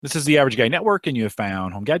This is the Average Guy Network, and you have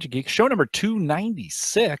found Home Gadget Geek, show number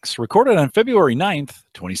 296, recorded on February 9th,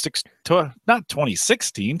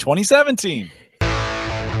 2017.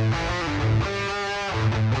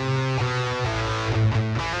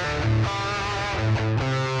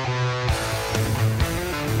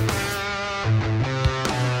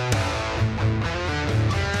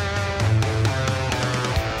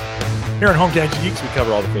 Here on Home Gadget Geeks, we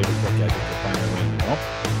cover all the favorite tech gadgets you'll find around your home.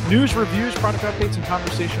 News, reviews, product updates, and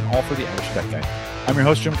conversation, all for the average tech guy. I'm your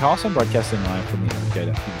host, Jim Collison, broadcasting live from the Average Guy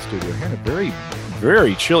TV studio here in a very,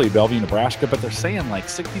 very chilly Bellevue, Nebraska, but they're saying like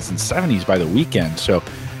 60s and 70s by the weekend. So,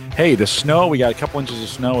 hey, the snow, we got a couple inches of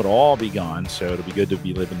snow. It'll all be gone, so it'll be good to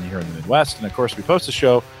be living here in the Midwest. And, of course, we post the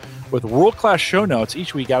show with world-class show notes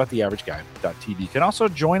each week out at theaverageguy.tv. You can also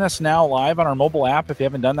join us now live on our mobile app. If you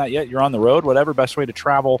haven't done that yet, you're on the road, whatever, best way to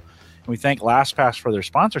travel. And we thank LastPass for their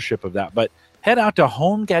sponsorship of that. But head out to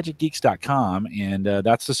homegadgetgeeks.com, and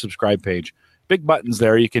that's the subscribe page. Big buttons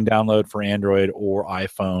there you can download for Android or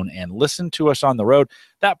iPhone and listen to us on the road.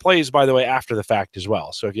 That plays, by the way, after the fact as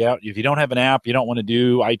well. So if you don't have an app, you don't want to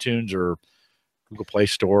do iTunes or Google Play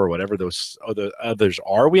Store or whatever those others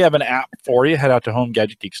are, we have an app for you. Head out to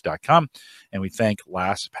homegadgetgeeks.com, and we thank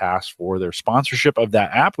LastPass for their sponsorship of that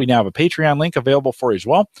app. We now have a Patreon link available for you as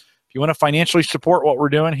well. If you want to financially support what we're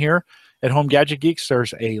doing here at Home Gadget Geeks,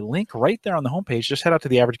 there's a link right there on the homepage. Just head out to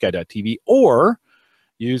theaverageguy.tv or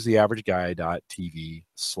use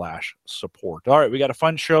theaverageguy.tv/support. All right, we got a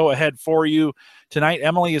fun show ahead for you tonight.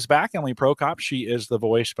 Emily is back, Emily Prokop. She is the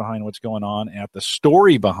voice behind what's going on at the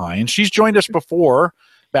Story Behind. She's joined us before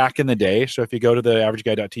back in the day, so if you go to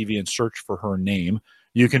theaverageguy.tv and search for her name,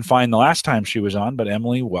 you can find the last time she was on. But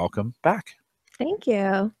Emily, welcome back. Thank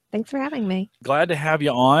you. Thanks for having me. Glad to have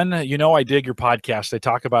you on. You know, I dig your podcast. I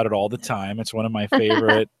talk about it all the time. It's one of my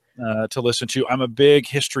favorite to listen to. I'm a big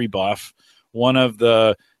history buff. One of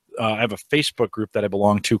the, I have a Facebook group that I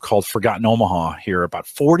belong to called Forgotten Omaha here. About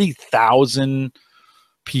 40,000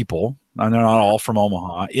 people, and they're not all from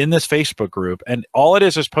Omaha, in this Facebook group. And all it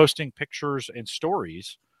is posting pictures and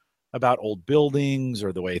stories about old buildings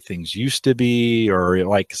or the way things used to be, or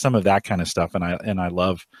like some of that kind of stuff. And I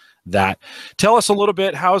love that. Tell us a little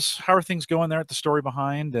bit, how are things going there at the Story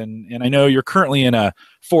Behind? And I know you're currently in a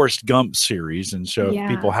Forrest Gump series, and so if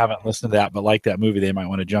people haven't listened to that but like that movie, they might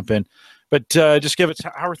want to jump in. But just give it,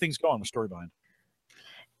 how are things going with Story Behind?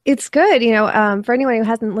 It's good. You know, for anyone who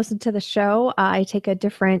hasn't listened to the show, I take a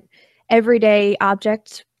different everyday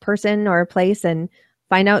object, person, or place and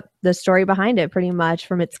find out the story behind it, pretty much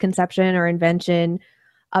from its conception or invention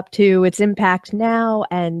up to its impact now.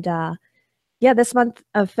 And this month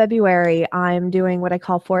of February, I'm doing what I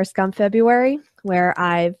call Forrest Gump February, where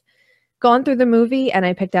I've gone through the movie and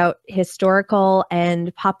I picked out historical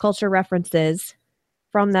and pop culture references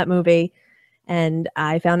from that movie, and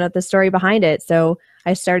I found out the story behind it. So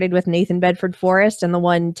I started with Nathan Bedford Forrest, and the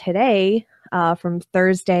one today from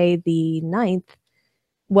Thursday the 9th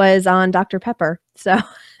was on Dr. Pepper. So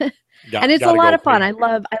and it's a lot of fun. I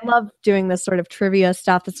love doing this sort of trivia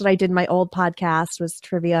stuff. That's what I did in my old podcast, was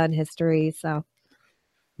trivia and history. So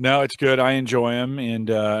no, it's good. I enjoy them, and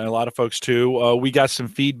a lot of folks too. We got some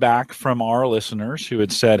feedback from our listeners who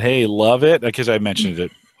had said, hey, love it, because I mentioned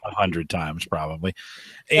it 100 times probably.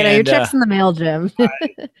 And your check's in the mail, Jim.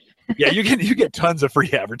 Yeah, you get tons of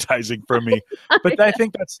free advertising from me, but I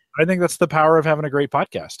think that's the power of having a great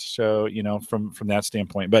podcast. So, you know, from that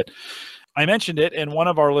standpoint, but I mentioned it, and one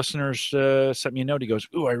of our listeners sent me a note. He goes,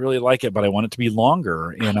 "Ooh, I really like it, but I want it to be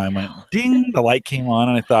longer." And I went, ding, the light came on,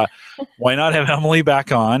 and I thought, why not have Emily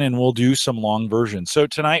back on, and we'll do some long versions. So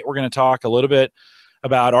tonight we're going to talk a little bit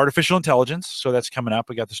about artificial intelligence. So that's coming up.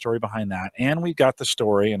 We got the story behind that, and we've got the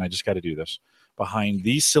story, and I just got to do this, behind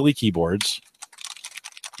these silly keyboards.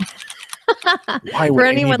 For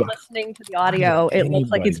anyone listening to the audio, it looks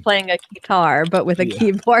like he's playing a guitar, but with a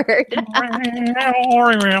keyboard.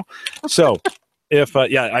 So if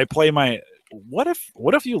I play my, what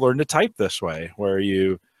if you learn to type this way, where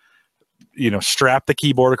you strap the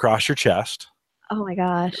keyboard across your chest? Oh my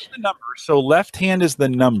gosh. The numbers. So left hand is the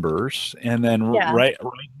numbers, and then right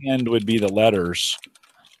hand would be the letters.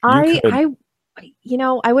 I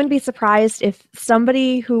wouldn't be surprised if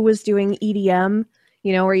somebody who was doing EDM,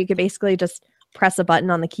 where you could basically just press a button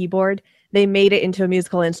on the keyboard, they made it into a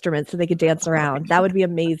musical instrument so they could dance around. That would be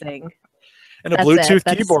amazing. And a Bluetooth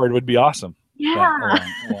keyboard would be awesome. Yeah.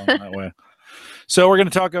 Along that way. So we're going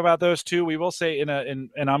to talk about those too. We will say, and I'm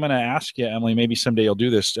going to ask you, Emily, maybe someday you'll do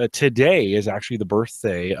this. Today is actually the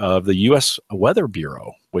birthday of the U.S. Weather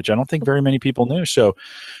Bureau, which I don't think very many people knew. So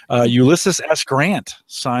Ulysses S. Grant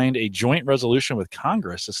signed a joint resolution with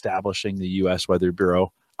Congress establishing the U.S. Weather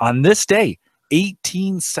Bureau on this day,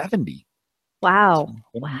 1870. Wow.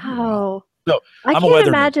 Wow. So I I'm a can't weatherman.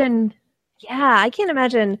 imagine. Yeah, I can't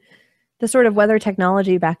imagine the sort of weather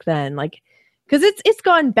technology back then. Like, because it's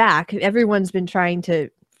gone back. Everyone's been trying to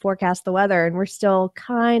forecast the weather, and we're still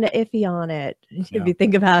kind of iffy on it if you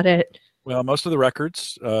think about it. Well, most of the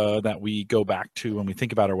records that we go back to when we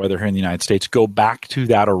think about our weather here in the United States go back to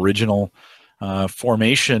that original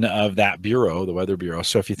formation of that bureau, the Weather Bureau.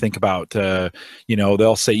 So if you think about,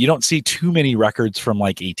 they'll say you don't see too many records from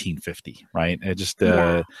like 1850, right? It just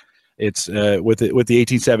it's with the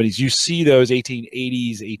 1870s, you see those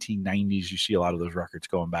 1880s, 1890s, you see a lot of those records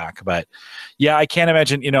going back. But yeah, I can't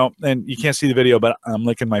imagine, and you can't see the video, but I'm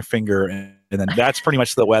licking my finger, and then that's pretty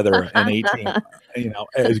much the weather in 18.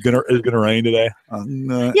 It's gonna rain today.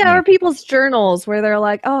 Or people's journals where they're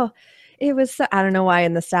like, oh, it was so, I don't know why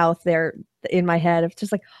in the South they're in my head. It's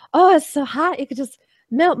just like, oh, it's so hot, you could just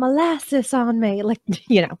melt molasses on me. Like,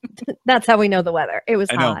 that's how we know the weather. It was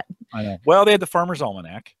hot. I know. Well, they had the Farmer's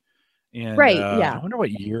Almanac. And yeah. I wonder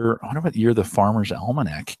what year the Farmer's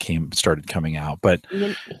Almanac started coming out. But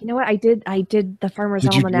you know what? I did the Farmer's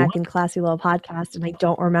Almanac in Classy Little Podcast, and I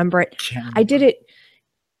don't remember it. I did it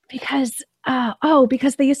because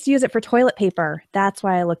because they used to use it for toilet paper. That's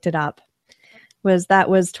why I looked it up. That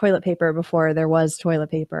was toilet paper before there was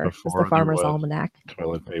toilet paper. It was the Farmer's Almanac.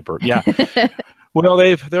 Toilet paper. Yeah. Well,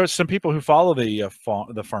 there's some people who follow the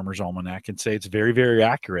Farmer's Almanac and say it's very, very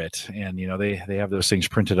accurate, and they have those things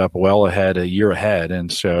printed up well ahead, a year ahead,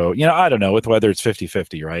 and so I don't know, with weather it's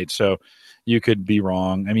 50-50, right? So you could be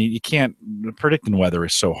wrong. I mean, you can't predicting weather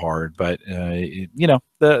is so hard, but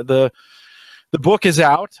the book is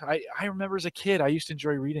out. I remember as a kid I used to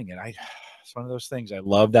enjoy reading it. It's one of those things. I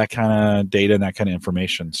love that kind of data and that kind of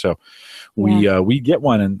information. So we get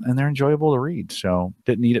one, and they're enjoyable to read. So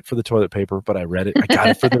didn't need it for the toilet paper, but I read it. I got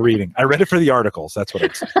it for the reading. I read it for the articles. That's what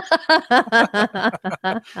I'd say.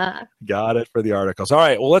 Got it for the articles. All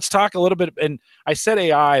right. Well, let's talk a little bit. And I said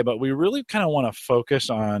AI, but we really kind of want to focus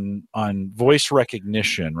on voice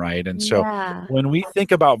recognition, right? And so when we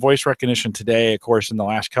think about voice recognition today, of course, in the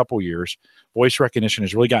last couple of years, voice recognition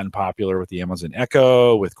has really gotten popular with the Amazon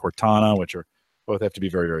Echo, with Cortana, which are both have to be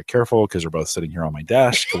very, very careful because they're both sitting here on my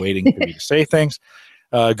desk waiting for me to say things.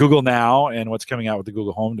 Google Now and what's coming out with the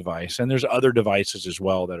Google Home device. And there's other devices as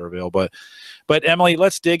well that are available. But Emily,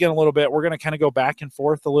 let's dig in a little bit. We're going to kind of go back and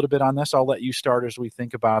forth a little bit on this. I'll let you start as we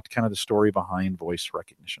think about kind of the story behind voice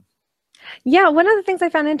recognition. Yeah, one of the things I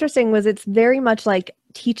found interesting was it's very much like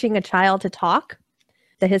teaching a child to talk.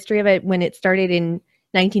 The history of it, when it started in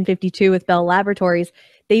 1952 with Bell Laboratories,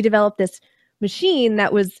 they developed this machine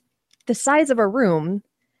that was the size of a room,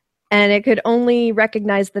 and it could only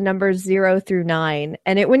recognize the numbers 0 through 9,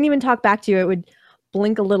 and it wouldn't even talk back to you. It would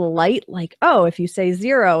blink a little light, like, oh, if you say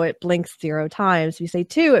 0, it blinks 0 times. If you say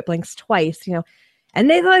 2, it blinks twice, and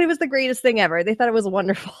they thought it was the greatest thing ever. They thought it was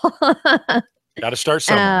wonderful. Got to start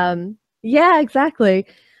somewhere. Yeah, exactly.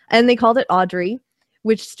 And they called it Audrey,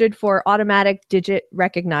 which stood for Automatic Digit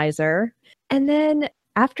Recognizer. And then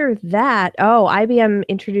after that, IBM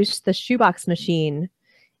introduced the shoebox machine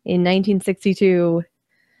in 1962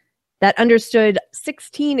 that understood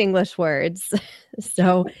 16 English words.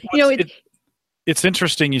 So, it's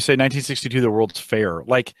interesting you say 1962, the World's Fair.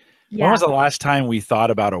 Like, when was the last time we thought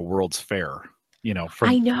about a World's Fair?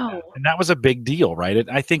 I know. And that was a big deal, right?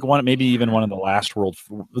 I think maybe even one of the last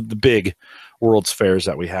the big World's Fairs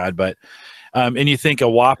that we had. But, and you think a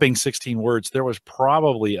whopping 16 words, there was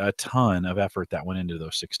probably a ton of effort that went into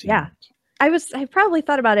those 16 words. I probably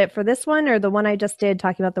thought about it for this one or the one I just did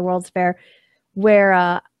talking about the World's Fair, where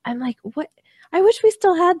I'm like, what? I wish we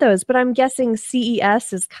still had those, but I'm guessing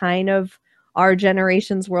CES is kind of our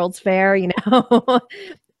generation's World's Fair,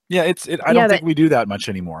 Yeah, I don't think we do that much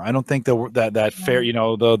anymore. I don't think that fair,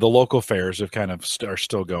 the local fairs have kind of are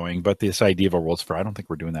still going, but this idea of a World's Fair, I don't think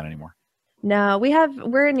we're doing that anymore. No,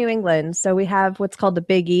 we're in New England, so we have what's called the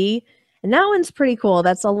Big E, and that one's pretty cool.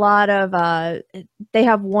 That's a lot of they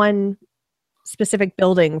have one specific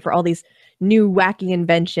building for all these new wacky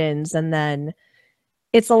inventions, and then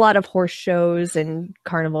it's a lot of horse shows and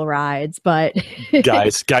carnival rides, but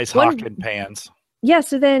guys hawking pans. Yeah,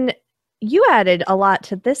 so then you added a lot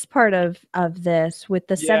to this part of this with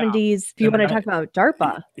the 70s. If you want to talk about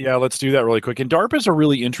DARPA. Yeah, let's do that really quick. And DARPA is a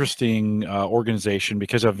really interesting organization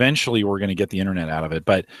because eventually we're going to get the internet out of it.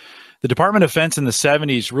 But the Department of Defense in the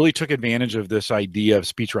 70s really took advantage of this idea of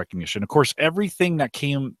speech recognition. Of course, everything that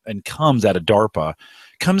came and comes out of DARPA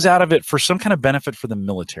comes out of it for some kind of benefit for the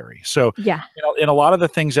military. So, in a lot of the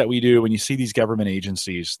things that we do, when you see these government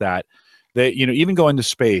agencies that even going to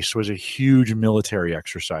space was a huge military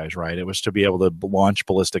exercise, right? It was to be able to launch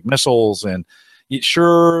ballistic missiles and,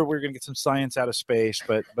 sure, we're going to get some science out of space,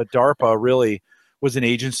 but DARPA really was an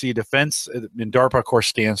agency, defense, and DARPA, of course,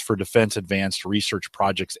 stands for Defense Advanced Research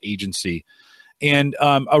Projects Agency. And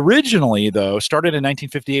originally, though, started in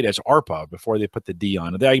 1958 as ARPA before they put the D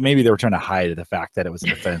on it. Maybe they were trying to hide the fact that it was a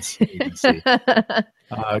defense agency.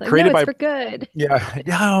 Created by for good.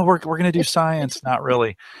 Yeah, we're going to do science. Not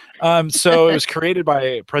really. So it was created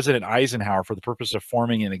by President Eisenhower for the purpose of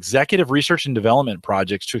forming an executive research and development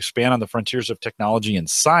projects to expand on the frontiers of technology and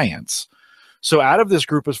science. So out of this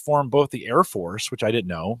group was formed both the Air Force, which I didn't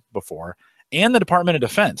know before, and the Department of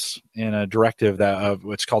Defense in a directive that of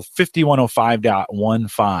what's called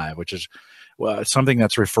 5105.15, which is something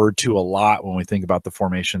that's referred to a lot when we think about the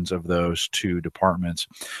formations of those two departments.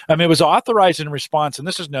 It was authorized in response, and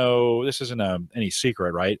this isn't any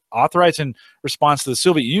secret, right? Authorized in response to the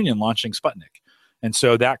Soviet Union launching Sputnik. And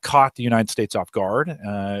so that caught the United States off guard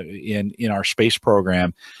in our space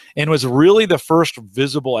program, and was really the first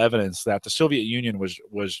visible evidence that the Soviet Union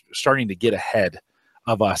was starting to get ahead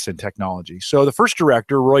of us in technology. So the first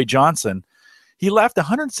director, Roy Johnson, he left a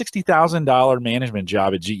 $160,000 management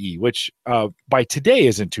job at GE, which by today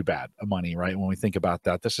isn't too bad of money, right? When we think about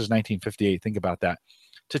that, this is 1958. Think about that.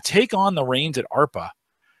 To take on the reins at ARPA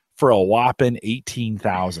for a whopping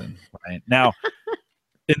 $18,000. Right now,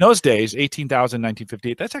 in those days, $18,000,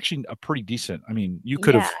 1958. That's actually a pretty decent. I mean, you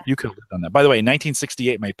could have lived on that. By the way, in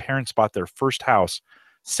 1968, my parents bought their first house,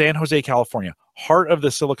 San Jose, California, heart of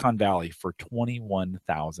the Silicon Valley, for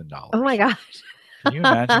 $21,000. Oh my gosh! Can you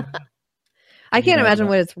imagine? I can't imagine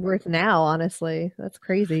what it's worth now. Honestly, that's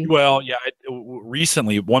crazy. Well, yeah.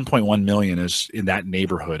 Recently, 1.1 million is in that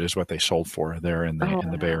neighborhood is what they sold for there in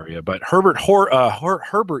the Bay Area. But Herbert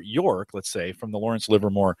York, let's say, from the Lawrence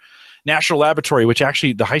Livermore National Laboratory, which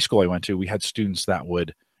actually the high school I went to, we had students that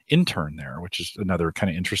would intern there, which is another kind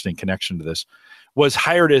of interesting connection to this, was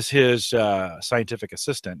hired as his scientific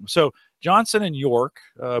assistant. So Johnson and York,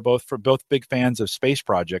 both big fans of space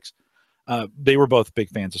projects. They were both big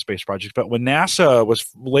fans of space projects. But when NASA was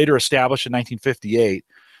later established in 1958,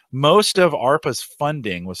 most of ARPA's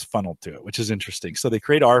funding was funneled to it, which is interesting. So they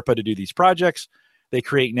create ARPA to do these projects. They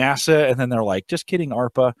create NASA, and then they're like, just kidding,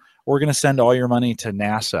 ARPA. We're going to send all your money to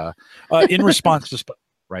NASA in response to Sputnik,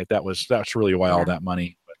 right? That's really why all that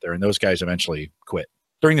money went there. And those guys eventually quit.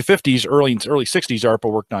 During the 50s, early 60s, ARPA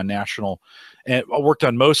worked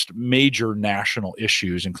on most major national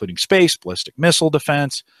issues, including space, ballistic missile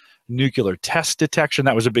defense, nuclear test detection.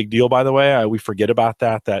 That was a big deal, by the way. We forget about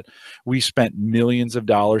that we spent millions of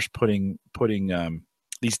dollars putting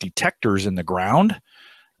these detectors in the ground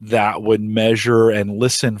that would measure and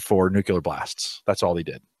listen for nuclear blasts. That's all they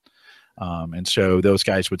did. And so those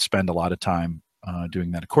guys would spend a lot of time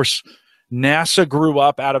doing that. Of course, NASA grew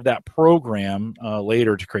up out of that program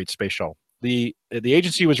later to create Space Shuttle. The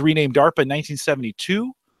agency was renamed DARPA in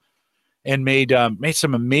 1972 and made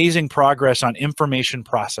some amazing progress on information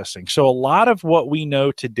processing. So a lot of what we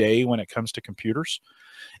know today when it comes to computers,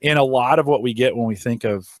 and a lot of what we get when we think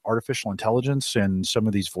of artificial intelligence and some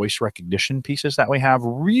of these voice recognition pieces that we have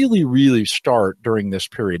really, really start during this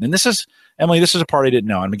period. And this is, Emily, this is a part I didn't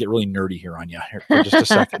know. I'm going to get really nerdy here on you here for just a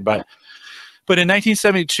second. But in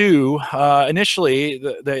 1972, initially,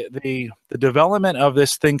 the development of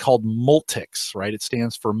this thing called Multics, right? It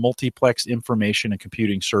stands for Multiplex Information and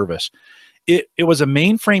Computing Service. It was a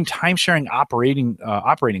mainframe time-sharing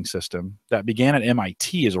operating system that began at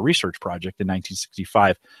MIT as a research project in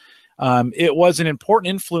 1965. It was an important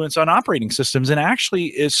influence on operating systems, and actually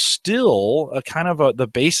is still a kind of the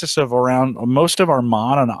basis of around most of our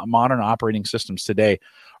modern operating systems today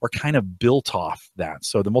are kind of built off that.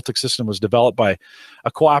 So the Multics system was developed by a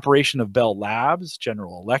cooperation of Bell Labs,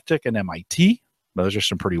 General Electric, and MIT. Those are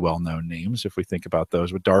some pretty well-known names if we think about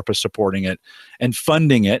those, with DARPA supporting it and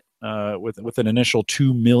funding it with an initial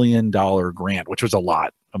 $2 million grant, which was a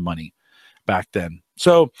lot of money back then.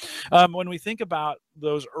 So when we think about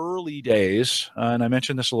those early days, and I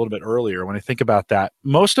mentioned this a little bit earlier, when I think about that,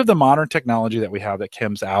 most of the modern technology that we have that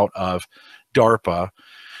comes out of DARPA,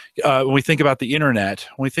 when we think about the internet,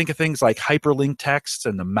 when we think of things like hyperlink texts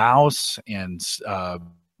and the mouse and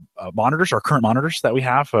monitors, our current monitors that we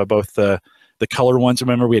have, both the color ones.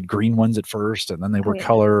 Remember, we had green ones at first, and then they were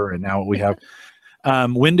color, and now we have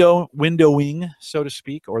windowing, so to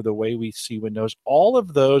speak, or the way we see windows. All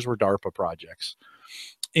of those were DARPA projects,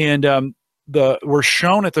 and we're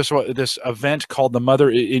shown at this event called the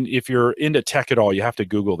Mother. If you're into tech at all, you have to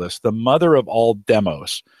Google this. The Mother of All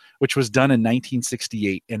Demos, which was done in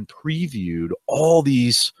 1968 and previewed all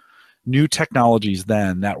these new technologies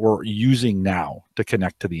then that we're using now to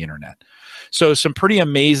connect to the internet. So some pretty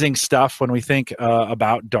amazing stuff when we think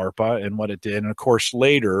about DARPA and what it did. And of course,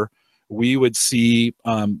 later we would see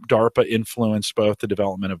DARPA influence both the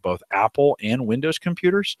development of both Apple and Windows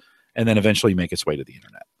computers, and then eventually make its way to the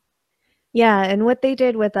internet. Yeah, and what they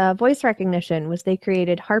did with voice recognition was they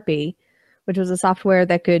created Harpy, which was a software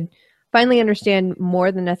that could finally understand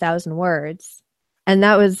more than 1,000 words. And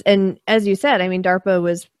that was, and as you said, I mean, DARPA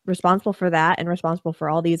was responsible for that and responsible for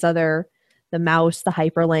all these other, the mouse, the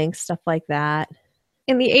hyperlinks, stuff like that.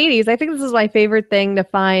 In the 80s, I think this is my favorite thing to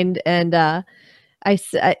find. And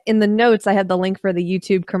in the notes, I had the link for the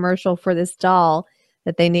YouTube commercial for this doll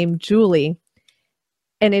that they named Julie.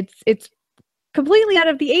 And it's completely out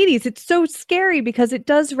of the 80s. It's so scary because it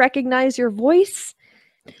does recognize your voice.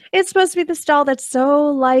 It's supposed to be this doll that's so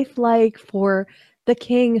lifelike for the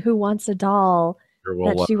king who wants a doll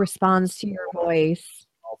that she responds to your voice.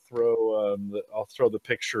 I'll throw the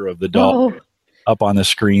picture of the doll up on the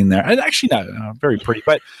screen there. And actually not very pretty,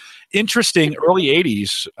 but interesting. Early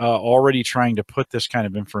 80s, already trying to put this kind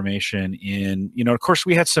of information in. Of course,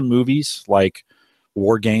 we had some movies like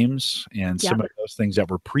War Games and some of those things that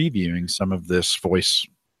were previewing some of this voice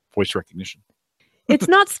recognition. It's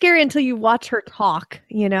not scary until you watch her talk,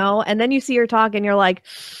 and then you see her talk and you're like,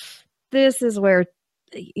 this is where,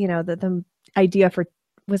 the idea for,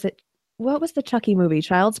 what was the Chucky movie?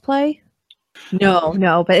 Child's Play?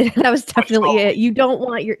 No, but that was definitely it. You don't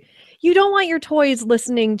want your toys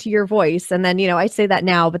listening to your voice. And then, I say that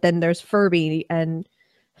now, but then there's Furby and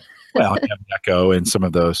well, Echo and some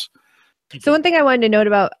of those. So one thing I wanted to note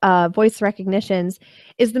about voice recognitions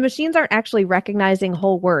is the machines aren't actually recognizing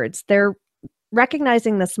whole words. They're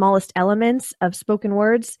recognizing the smallest elements of spoken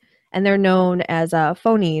words, and they're known as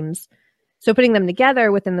phonemes. So putting them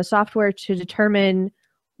together within the software to determine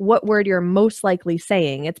what word you're most likely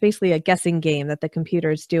saying. It's basically a guessing game that the computer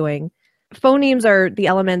is doing. Phonemes are the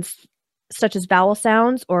elements such as vowel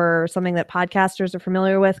sounds, or something that podcasters are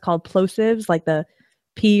familiar with called plosives, like the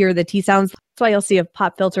P or the T sounds. That's why you'll see a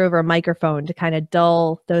pop filter over a microphone to kind of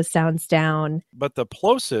dull those sounds down. But the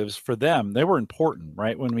plosives, for them, they were important,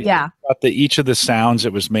 right? When we think about each of the sounds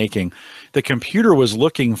it was making, the computer was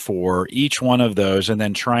looking for each one of those and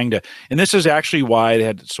then trying to, and this is actually why they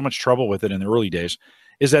had so much trouble with it in the early days,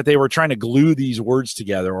 is that they were trying to glue these words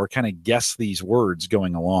together or kind of guess these words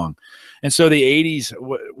going along. And so the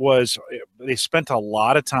 80s they spent a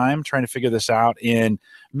lot of time trying to figure this out and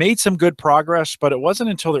made some good progress, but it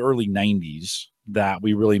wasn't until the early 90s that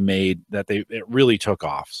we really it really took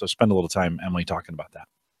off. So spend a little time, Emily, talking about that.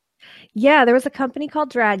 Yeah, there was a company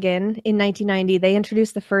called Dragon in 1990. They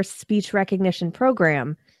introduced the first speech recognition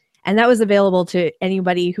program, and that was available to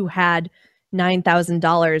anybody who had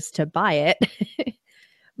 $9,000 to buy it.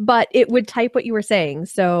 But it would type what you were saying.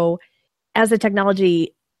 So as the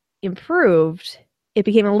technology improved, it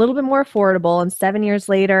became a little bit more affordable. And 7 years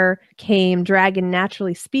later came Dragon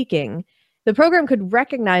Naturally Speaking. The program could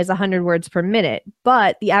recognize 100 words per minute,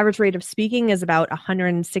 but the average rate of speaking is about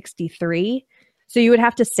 163. So you would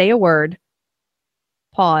have to say a word,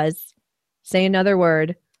 pause, say another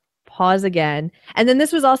word, pause again. And then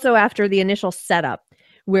this was also after the initial setup,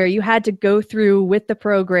 where you had to go through with the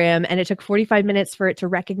program, and it took 45 minutes for it to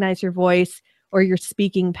recognize your voice or your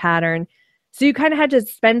speaking pattern. So you kind of had to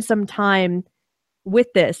spend some time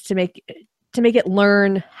with this to make it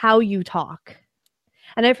learn how you talk.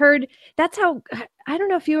 And I've heard that's how, I don't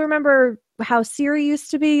know if you remember how Siri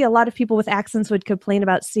used to be. A lot of people with accents would complain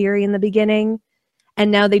about Siri in the beginning,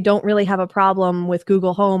 and now they don't really have a problem with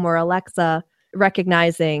Google Home or Alexa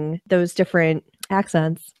recognizing those different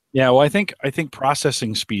accents. Yeah, well, I think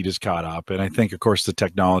processing speed is caught up, and I think, of course, the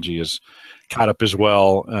technology is caught up as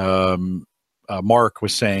well. Mark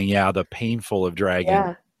was saying, the painful of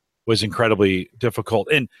Dragon was incredibly difficult,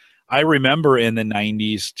 and I remember in the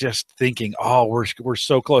 90s just thinking, "Oh, we're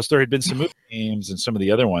so close." There had been some movie games and some of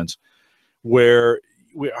the other ones where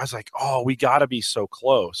I was like, "Oh, we got to be so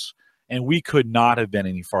close," and we could not have been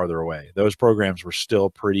any farther away. Those programs were still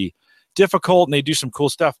pretty difficult, and they do some cool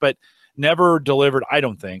stuff, but never delivered. I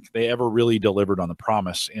don't think they ever really delivered on the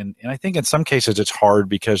promise. And I think in some cases it's hard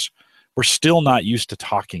because we're still not used to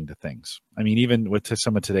talking to things. I mean, even with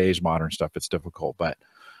some of today's modern stuff, it's difficult. But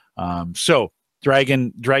so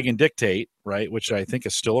Dragon Dictate, right, which I think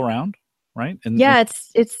is still around, right? And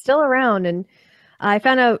it's still around. And I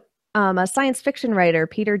found out a science fiction writer,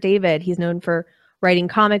 Peter David. He's known for writing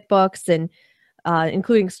comic books and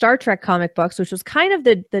including Star Trek comic books, which was kind of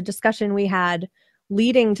the discussion we had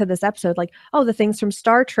leading to this episode, like, oh, the things from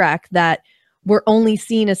Star Trek that were only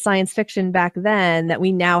seen as science fiction back then, that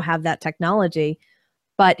we now have that technology.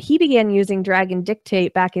 But he began using Dragon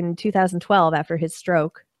Dictate back in 2012 after his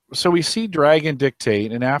stroke. so we see Dragon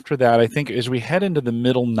Dictate, and after that, I think as we head into the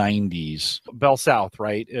middle '90s, Bell South,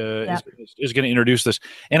 right, Yep. is going to introduce this.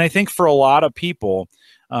 And I think for a lot of people,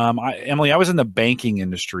 Emily, I was in the banking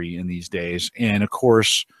industry in these days, and of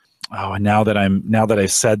course, oh, and now that I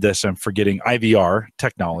said this, I'm forgetting IVR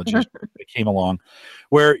technologies that came along,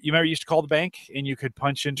 where you remember you used to call the bank and you could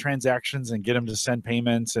punch in transactions and get them to send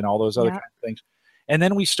payments and all those other Yep. kinds of things. And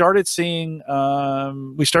then we started seeing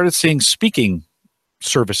speaking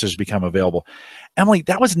services become available. Emily,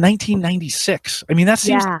 that was 1996. I mean, that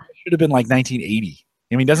seems like Yeah. it should have been like 1980.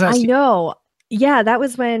 I mean, doesn't that I seem? know. Yeah, that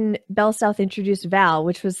was when Bell South introduced Val,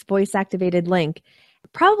 which was voice activated link.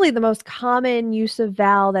 Probably the most common use of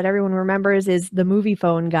Val that everyone remembers is the movie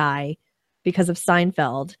phone guy because of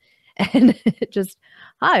Seinfeld. And it just,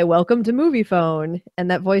 hi, welcome to movie phone. And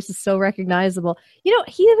that voice is so recognizable. You know,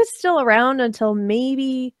 he was still around until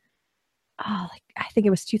maybe, like I think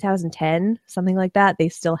it was 2010, something like that. They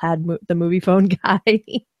still had the movie phone guy.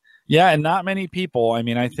 Yeah, and not many people. I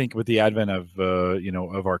mean, I think with the advent of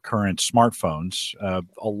of our current smartphones,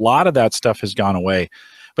 a lot of that stuff has gone away.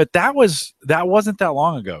 But that wasn't that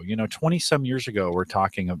long ago. 20 some years ago, we're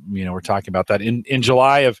talking about that in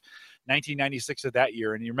July of 1996 of that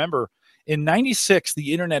year. And you remember in 96,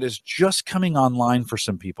 the internet is just coming online for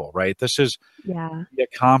some people, right? This is Yeah.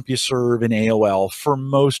 CompuServe and AOL for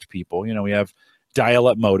most people. We have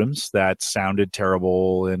dial-up modems that sounded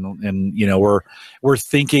terrible, and we're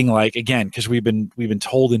thinking like, again, because we've been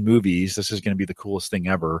told in movies this is going to be the coolest thing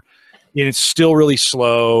ever. And it's still really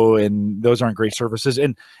slow, and those aren't great services.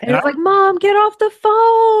 And And I it's like, Mom, get off the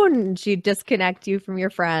phone. She'd disconnect you from your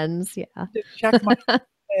friends. Yeah. to check my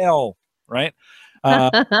mail, right?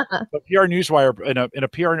 Uh, but PR Newswire in a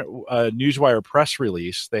PR Newswire press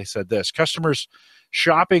release, they said this: customers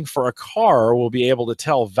shopping for a car will be able to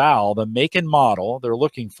tell Val the make and model they're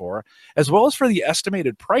looking for, as well as for the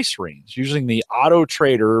estimated price range, using the Auto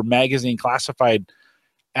Trader magazine classified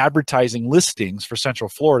advertising listings for Central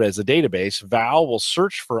Florida as a database. Val will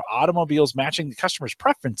search for automobiles matching the customer's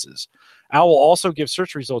preferences. Al will also give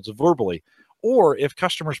search results verbally, or if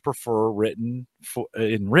customers prefer in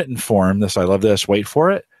written form. This, I love this. Wait for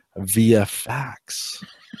it. Via fax.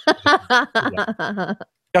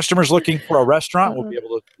 Customers looking for a restaurant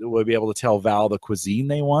will be able to tell Val the cuisine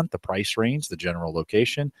they want, the price range, the general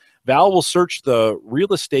location. Val will search the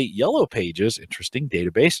real estate yellow pages, interesting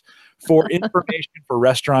database, for information for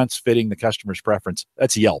restaurants fitting the customer's preference.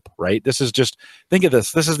 That's Yelp, right? This is just, think of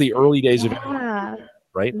this. This is the early days of internet, Yeah.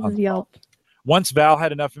 right? This is Yelp. Once Val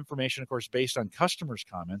had enough information, of course, based on customers'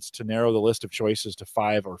 comments, to narrow the list of choices to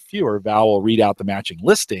 5 or fewer, Val will read out the matching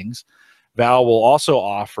listings. Val will also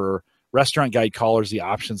offer restaurant guide callers the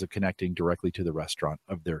options of connecting directly to the restaurant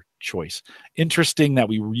of their choice. Interesting that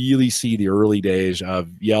we really see the early days of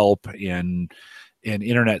Yelp and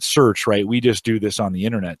internet search, right? We just do this on the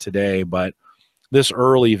internet today, but this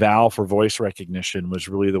early Val for voice recognition was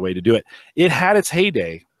really the way to do it. It had its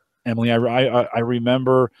heyday, Emily. I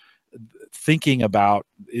remember thinking about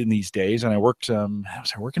in these days, and I worked,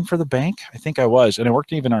 was I working for the bank? I think I was, and I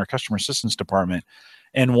worked even in our customer assistance department,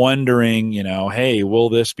 and wondering, hey, will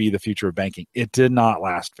this be the future of banking? It did not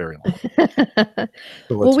last very long.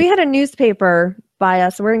 Well, we had a newspaper by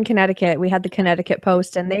us. We're in Connecticut. We had the Connecticut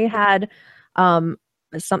Post, and they had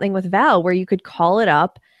something with Val where you could call it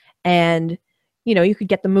up and you could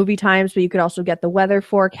get the movie times, but you could also get the weather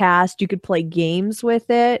forecast. You could play games with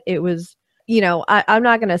it. It was, I'm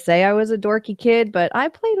not going to say I was a dorky kid, but I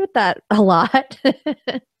played with that a lot.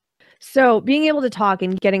 So being able to talk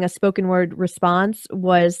and getting a spoken word response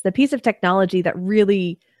was the piece of technology that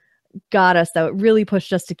really got us, though. It really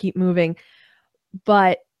pushed us to keep moving.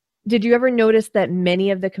 But did you ever notice that many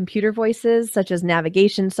of the computer voices, such as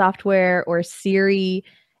navigation software or Siri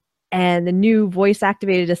and the new voice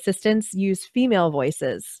activated assistants, use female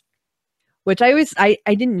voices, which I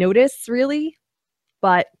didn't notice really,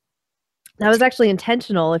 but that was actually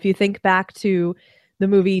intentional. If you think back to the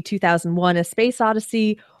movie 2001: A Space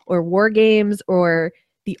Odyssey or War Games or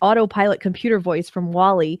the autopilot computer voice from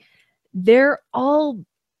Wall-E, they're all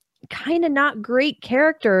kind of not great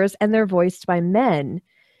characters and they're voiced by men.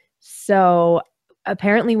 So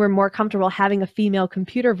apparently we're more comfortable having a female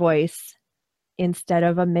computer voice instead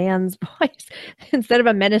of a man's voice, instead of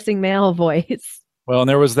a menacing male voice. Well, and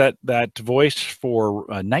there was that voice for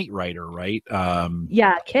Knight Rider, right?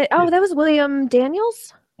 Yeah. Oh, that was William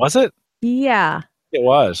Daniels? Was it? Yeah. It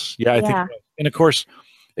was. Yeah, I think Yeah. it was. And of course,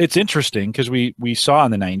 it's interesting because we saw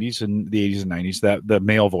in the 90s and the 80s and 90s that the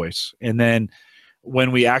male voice. And then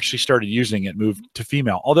when we actually started using it, moved to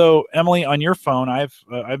female. Although, Emily, on your phone, I've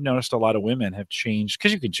noticed a lot of women have changed,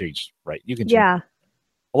 because you can change, right? You can change. Yeah.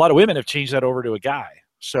 A lot of women have changed that over to a guy.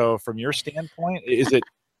 So from your standpoint,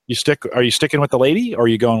 are you sticking with the lady or are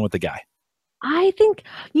you going with the guy? I think,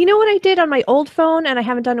 you know what I did on my old phone, and I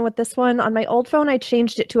haven't done it with this one. On my old phone, I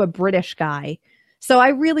changed it to a British guy. So I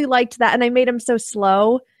really liked that. And I made him so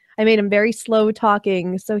slow. I made him very slow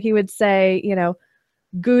talking. So he would say,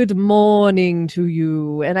 good morning to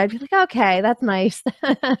you. And I'd be like, okay, that's nice.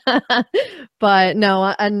 But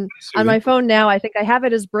no, on my phone now, I think I have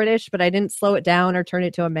it as British, but I didn't slow it down or turn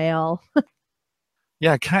it to a male.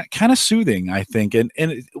 Yeah, kind of soothing, I think, and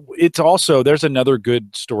it's also there's another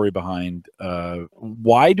good story behind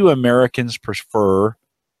why do Americans prefer,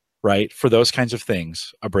 right, for those kinds of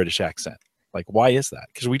things, a British accent? Like, why is that?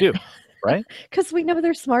 Because we do, right? Because we know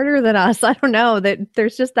they're smarter than us. I don't know that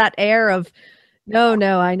there's just that air of, no,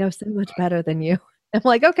 I know so much better than you. I'm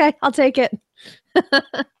like, okay, I'll take it.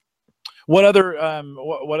 What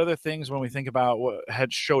other things when we think about what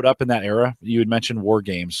had showed up in that era? You had mentioned war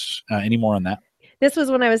games. Any more on that? This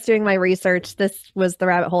was when I was doing my research. This was the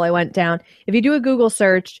rabbit hole I went down. If you do a Google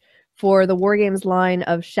search for the War Games line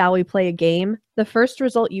of "Shall we play a game?" the first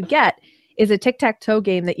result you get is a tic-tac-toe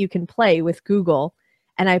game that you can play with Google.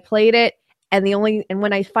 And I played it, and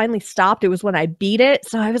when I finally stopped, it was when I beat it.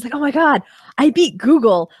 So I was like, oh my God, I beat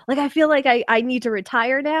Google. Like, I feel like I need to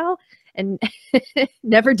retire now and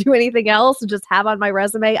never do anything else and just have on my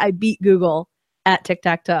resume, I beat Google at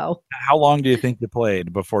tic-tac-toe. How long do you think you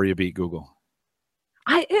played before you beat Google?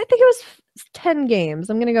 I think it was 10 games.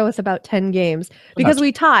 I'm going to go with about 10 games because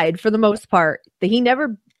we tied for the most part.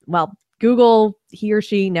 Google, he or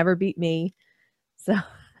she never beat me. So.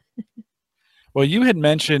 Well, you had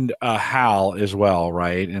mentioned HAL as well,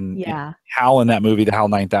 right? And yeah, HAL in that movie, the HAL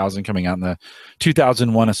 9000 coming out in the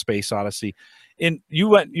 2001 A Space Odyssey. And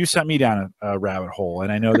you sent me down a rabbit hole,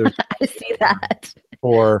 and I know there's I see that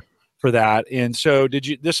for that. And so did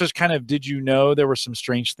you know there were some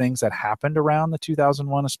strange things that happened around the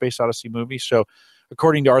 2001 A Space Odyssey movie? So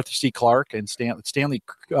according to Arthur C. Clarke and Stanley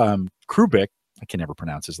Kubrick, I can never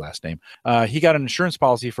pronounce his last name. He got an insurance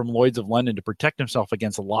policy from Lloyd's of London to protect himself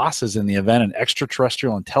against losses in the event an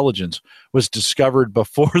extraterrestrial intelligence was discovered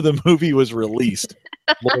before the movie was released.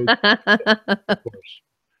 Lloyd, of course,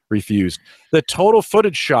 refused. The total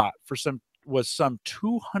footage shot was some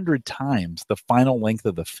 200 times the final length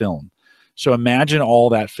of the film. So imagine all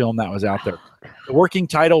that film that was out there. The working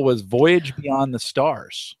title was Voyage Beyond the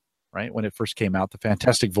Stars, right? When it first came out, The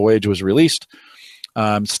Fantastic Voyage was released.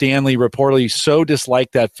 Stanley reportedly so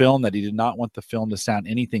disliked that film that he did not want the film to sound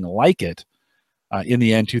anything like it. In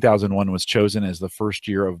the end, 2001 was chosen as the first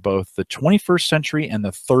year of both the 21st century and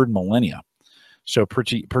the third millennia. So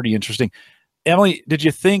pretty interesting. Emily, did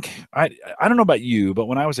you think, I don't know about you, but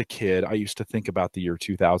when I was a kid, I used to think about the year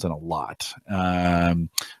 2000 a lot.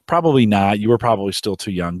 Probably not. You were probably still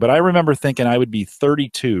too young, but I remember thinking I would be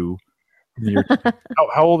 32 in the year.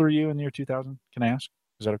 How old were you in the year 2000? Can I ask?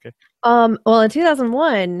 Is that okay? Well, in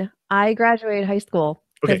 2001, I graduated high school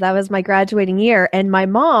because that was my graduating year. And my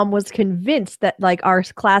mom was convinced that like our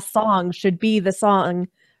class song should be the song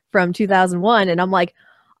from 2001. And I'm like,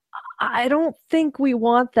 I don't think we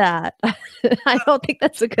want that. I don't think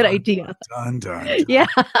that's a good idea. Done. Yeah.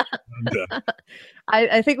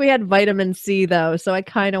 I think we had vitamin C though. So I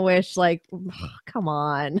kind of wish like, come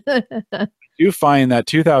on. You find that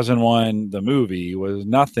 2001, the movie, was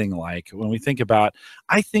nothing like when we think about,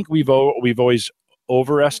 I think we've always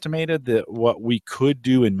overestimated what we could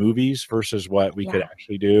do in movies versus what we could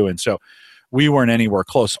actually do. And so we weren't anywhere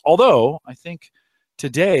close. Although I think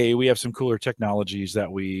today we have some cooler technologies that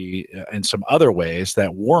in some other ways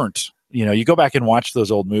that weren't, you go back and watch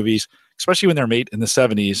those old movies, especially when they're made in the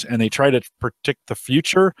 70s and they try to predict the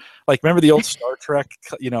future. Like remember the old Star Trek,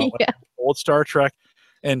 old Star Trek,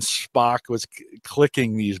 and Spock was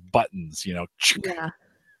clicking these buttons, Yeah.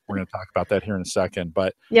 We're going to talk about that here in a second,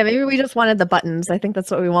 but yeah, maybe we just wanted the buttons. I think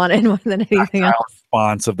that's what we wanted more than anything else.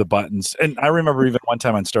 Response of the buttons. And I remember even one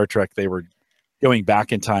time on Star Trek, they were going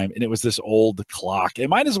back in time and it was this old clock. It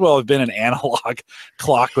might as well have been an analog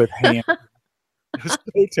clock with hands. It was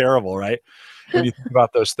so terrible, right? When you think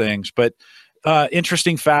about those things. But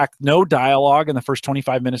interesting fact, no dialogue in the first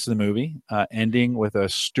 25 minutes of the movie, ending with a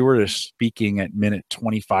stewardess speaking at minute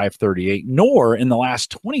 25:38, nor in the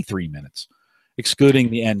last 23 minutes, excluding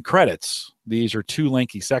the end credits. These are two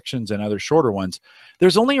lengthy sections and other shorter ones.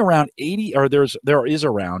 There's only around 80, or there is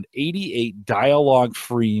around 88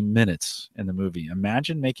 dialogue-free minutes in the movie.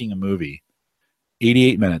 Imagine making a movie,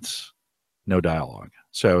 88 minutes, no dialogue.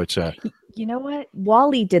 So it's a... You know what?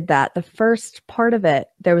 WALL-E did that. The first part of it,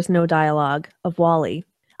 there was no dialogue of WALL-E.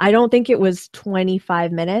 I don't think it was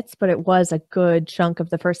 25 minutes, but it was a good chunk of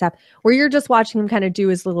the first half where you're just watching him kind of do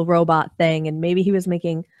his little robot thing, and maybe he was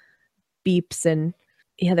making beeps and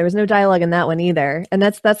Yeah, there was no dialogue in that one either. And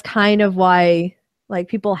that's kind of why like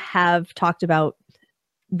people have talked about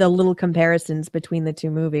the little comparisons between the two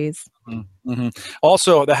movies. Mm-hmm.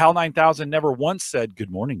 Also, the HAL 9000 never once said, "Good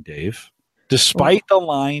morning, Dave," Oh, despite the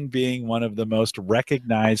line being one of the most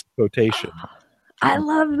recognized quotations. I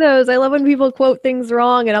love those. I love when people quote things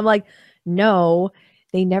wrong and I'm like, no,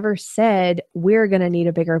 they never said we're going to need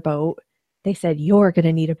a bigger boat. They said you're going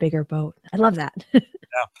to need a bigger boat. I love that. Yeah.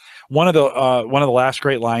 One of the last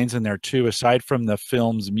great lines in there too, aside from the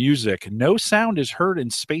film's music, no sound is heard in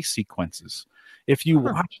space sequences. If you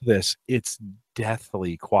Huh. watch this, it's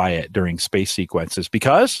deathly quiet during space sequences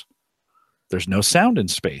because there's no sound in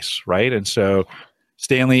space, right? And so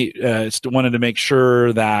Stanley wanted to make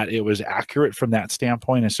sure that it was accurate from that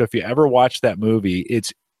standpoint. And so if you ever watch that movie,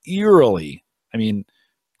 it's eerily, I mean,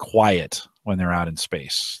 quiet when they're out in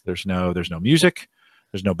space. There's no music,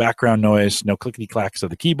 there's no background noise, no clickety clacks of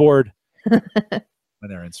the keyboard when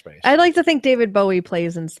they're in space. I'd like to think David Bowie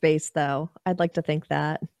plays in space, though. I'd like to think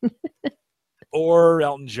that. Or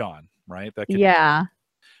Elton John, right? That could Yeah.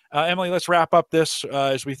 Emily, let's wrap up this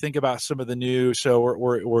as we think about some of the news. So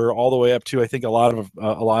we're all the way up to, I think a lot of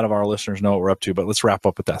our listeners know what we're up to, but let's wrap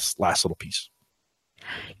up with that last little piece.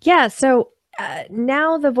 Yeah. So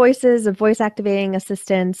now the voices of voice activating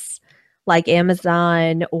assistants like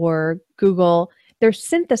Amazon or Google, they're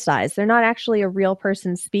synthesized. They're not actually a real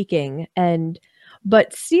person speaking.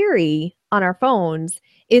 But Siri on our phones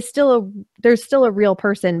is there's still a real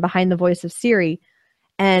person behind the voice of Siri.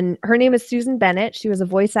 And her name is Susan Bennett. She was a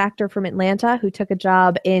voice actor from Atlanta who took a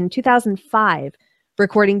job in 2005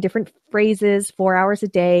 recording different phrases 4 hours a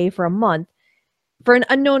day for a month for an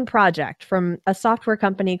unknown project from a software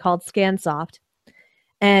company called Scansoft.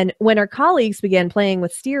 And when her colleagues began playing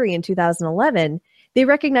with Siri in 2011, they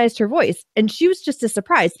recognized her voice. And she was just as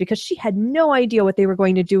surprised because she had no idea what they were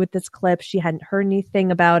going to do with this clip. She hadn't heard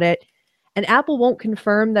anything about it. And Apple won't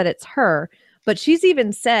confirm that it's her. But she's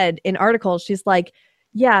even said in articles, she's like,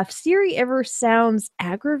 yeah, if Siri ever sounds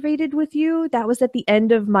aggravated with you, that was at the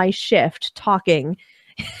end of my shift talking.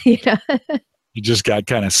 You know? You just got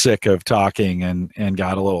kind of sick of talking and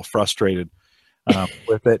got a little frustrated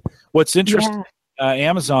with it. What's interesting,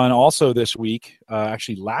 Amazon also this week,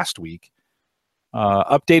 actually last week,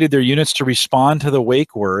 updated their units to respond to the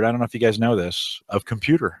wake word. I don't know if you guys know this, of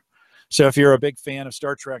computer. So if you're a big fan of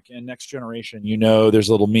Star Trek and Next Generation, you know there's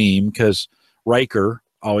a little meme because Riker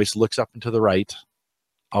always looks up and to the right,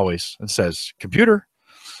 always, and says computer.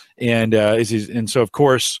 And so of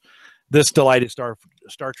course this delighted Star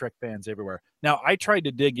Trek fans everywhere. Now I tried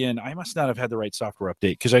to dig in. I must not have had the right software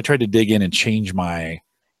update because I tried to dig in and change my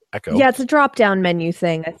Echo. Yeah, it's a drop-down menu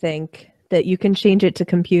thing, I think, that you can change it to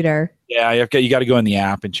computer. Yeah, you got to go in the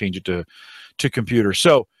app and change it to computer.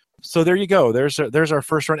 So there you go. There's our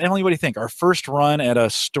first run. Emily, what do you think? Our first run at a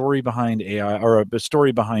story behind AI or a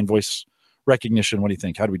story behind voice recognition. What do you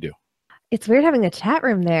think? How do we do? It's weird having a chat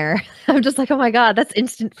room there. I'm just like, oh my God, that's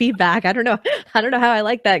instant feedback. I don't know how I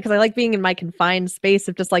like that because I like being in my confined space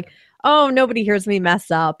of just like, oh, nobody hears me mess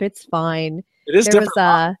up. It's fine. It is There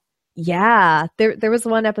different. was there was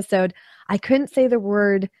one episode I couldn't say the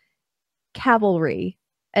word cavalry,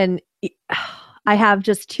 and I have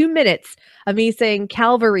just 2 minutes of me saying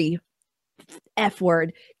Calvary, F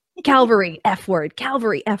word, Calvary, F word,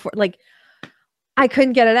 Calvary, F word. Like I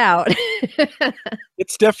couldn't get it out.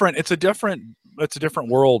 It's different. It's a different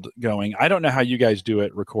world going. I don't know how you guys do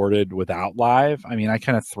it recorded without live. I mean, I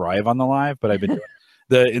kind of thrive on the live, but I've been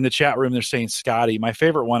doing in the chat room. They're saying Scotty. My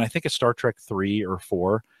favorite one, I think, is Star Trek 3 or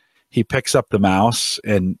 4. He picks up the mouse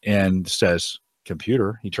and says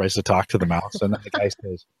computer. He tries to talk to the mouse, and then the guy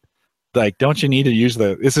says, like, don't you need to use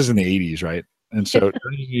this is in the 80s, right? And so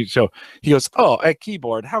he goes, oh, a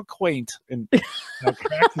keyboard, how quaint, and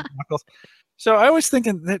cracks his knuckles. So I was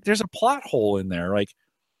thinking that there's a plot hole in there. Like,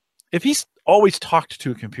 if he's always talked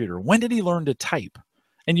to a computer, when did he learn to type?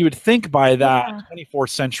 And you would think by that 24th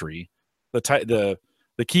century, the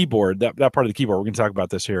keyboard, that part of the keyboard, we're going to talk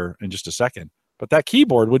about this here in just a second, but that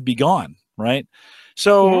keyboard would be gone, right?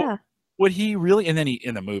 So would he really? And then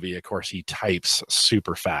in the movie, of course, he types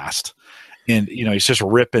super fast, and he's just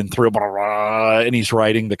ripping through, and he's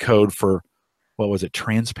writing the code for, what was it,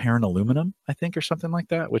 transparent aluminum, I think, or something like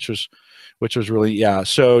that, which was really, yeah.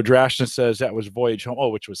 So Drashton says that was Voyage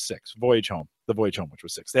Home, which was 6. Voyage Home, the Voyage Home, which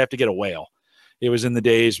was 6. They have to get a whale. It was in the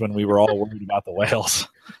days when we were all worried about the whales.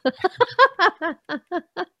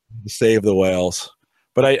 Save the whales.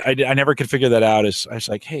 But I never could figure that out. I was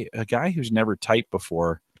like, hey, a guy who's never typed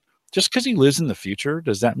before, just because he lives in the future,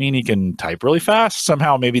 does that mean he can type really fast?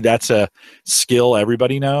 Somehow maybe that's a skill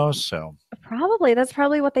everybody knows. So Probably. That's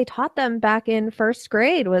probably what they taught them back in first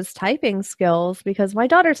grade was typing skills because my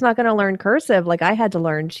daughter's not going to learn cursive like I had to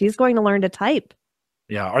learn. She's going to learn to type.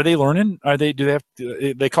 Yeah. Are they learning? Do they have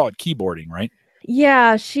they call it keyboarding, right?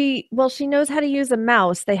 Yeah, she knows how to use a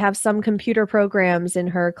mouse. They have some computer programs in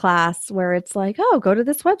her class where it's like, "Oh, go to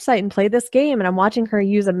this website and play this game." And I'm watching her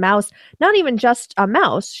use a mouse, not even just a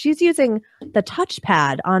mouse. She's using the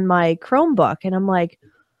touchpad on my Chromebook and I'm like,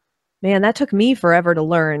 "Man, that took me forever to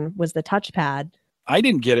learn was the touchpad." I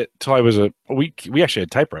didn't get it till I was we actually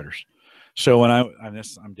had typewriters. So when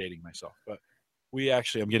I'm dating myself, but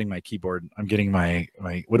I'm getting my keyboard. I'm getting my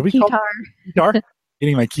what do we call it? Guitar?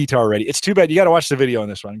 Getting my keytar ready. It's too bad you got to watch the video on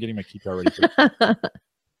this one. I'm getting my keytar ready.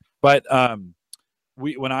 But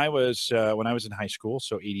when I was in high school,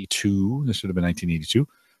 so 82, this would have been 1982.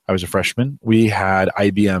 I was a freshman. We had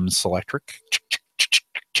IBM Selectric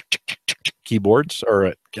keyboards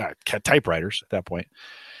or typewriters at that point.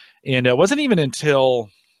 And it wasn't even until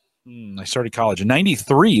I started college in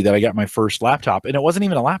 93 that I got my first laptop. And it wasn't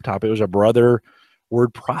even a laptop. It was a Brother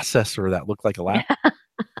word processor that looked like a laptop.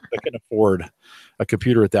 I couldn't afford a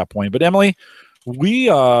computer at that point. But Emily, we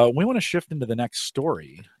want to shift into the next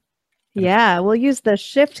story. Yeah, we'll use the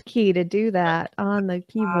shift key to do that on the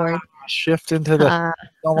keyboard. Shift into the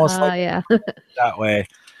almost like yeah. that way.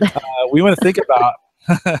 We want to think about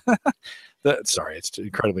sorry, it's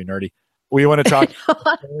incredibly nerdy. We want to talk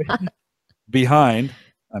behind.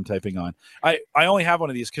 I'm typing on. I only have one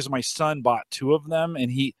of these because my son bought two of them,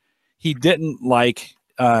 and he didn't like.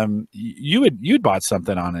 You'd bought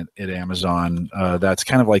something on it at Amazon. That's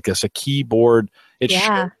kind of like this, a keyboard. It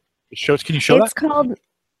shows. Can you show that? It's called.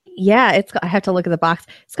 Yeah, I have to look at the box.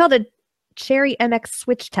 It's called a Cherry MX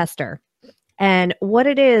switch tester, and what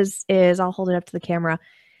it is I'll hold it up to the camera.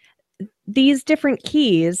 These different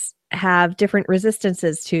keys have different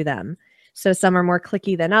resistances to them. So some are more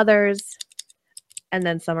clicky than others, and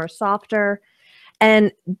then some are softer.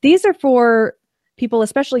 And these are for people,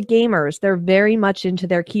 especially gamers. They're very much into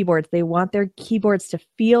their keyboards. They want their keyboards to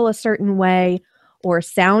feel a certain way or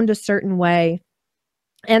sound a certain way.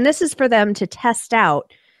 And this is for them to test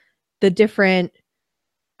out the different,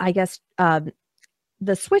 I guess,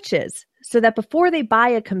 the switches, so that before they buy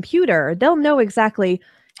a computer, they'll know exactly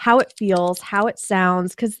how it feels, how it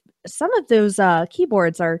sounds, because some of those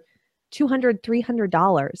keyboards are $200,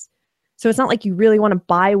 $300. So it's not like you really want to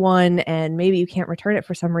buy one and maybe you can't return it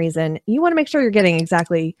for some reason. You want to make sure you're getting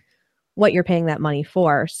exactly what you're paying that money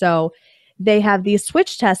for. So they have these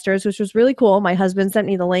switch testers, which was really cool. My husband sent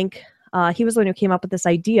me the link. He was the one who came up with this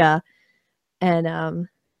idea. And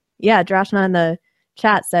yeah, Drashna in the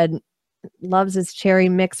chat said, loves his Cherry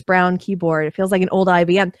Mix Brown keyboard. It feels like an old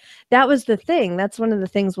IBM. That was the thing. That's one of the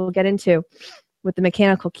things we'll get into with the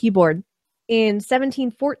mechanical keyboard. In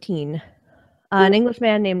 1714, an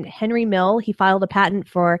Englishman named Henry Mill, he filed a patent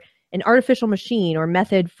for an artificial machine or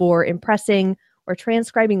method for impressing or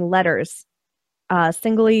transcribing letters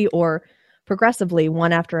singly or progressively,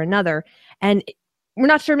 one after another. And we're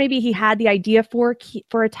not sure, maybe he had the idea for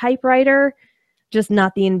a typewriter, just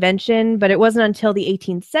not the invention. But it wasn't until the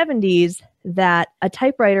 1870s that a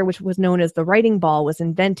typewriter, which was known as the writing ball, was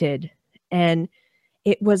invented. And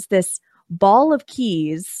it was this ball of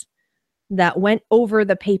keys that went over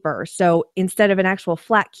the paper. So instead of an actual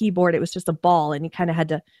flat keyboard, it was just a ball, and you kind of had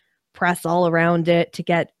to press all around it to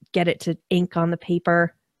get it to ink on the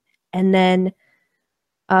paper. And then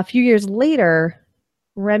a few years later,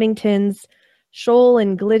 Remington's Scholl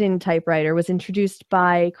and Glidden typewriter was introduced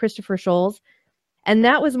by Christopher Scholl. And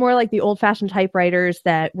that was more like the old-fashioned typewriters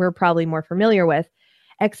that we're probably more familiar with,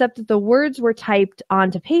 except that the words were typed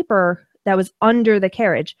onto paper that was under the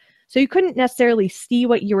carriage. So you couldn't necessarily see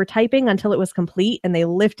what you were typing until it was complete, and they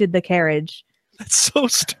lifted the carriage. That's so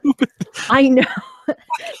stupid. I know.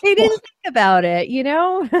 They didn't think about it, you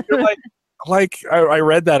know? I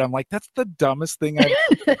read that. I'm like, that's the dumbest thing I've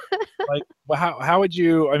like, well, how would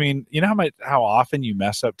you, I mean, you know how often you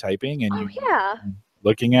mess up typing and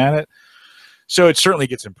looking at it? So it certainly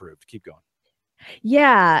gets improved. Keep going.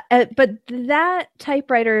 Yeah, but that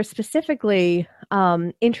typewriter specifically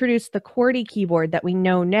introduced the QWERTY keyboard that we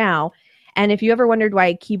know now. And if you ever wondered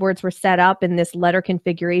why keyboards were set up in this letter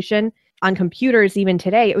configuration on computers even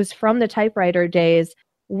today, it was from the typewriter days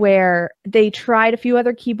where they tried a few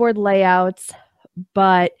other keyboard layouts,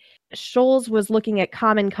 but Scholl was looking at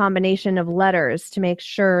common combination of letters to make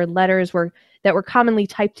sure letters that were commonly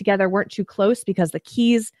typed together weren't too close, because the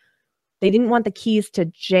keys, they didn't want the keys to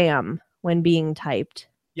jam when being typed.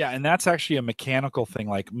 Yeah, and that's actually a mechanical thing.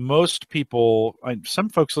 Like most people, some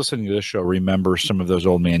folks listening to this show remember some of those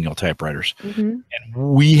old manual typewriters. Hmm.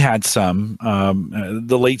 We had some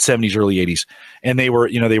the late 70s, early 80s, and they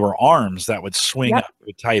were arms that would swing Yep. up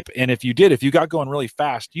with type. And if you got going really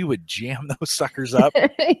fast, you would jam those suckers up. You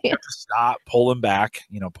Yeah. have to stop, pull them back,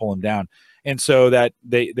 pull them down. And so that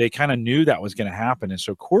they kind of knew that was going to happen. And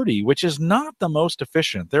so QWERTY, which is not the most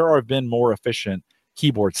efficient, there have been more efficient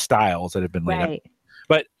keyboard styles that have been laid out. Right.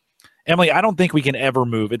 But Emily, I don't think we can ever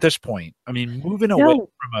move at this point. I mean, moving away No.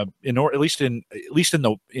 from at least in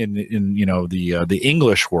the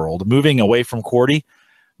English world, moving away from QWERTY,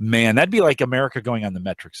 man, that'd be like America going on the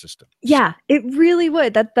metric system. Yeah, it really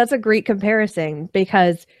would. That's a great comparison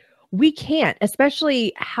because we can't,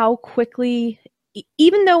 especially how quickly,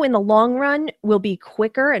 even though in the long run we'll be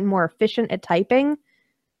quicker and more efficient at typing,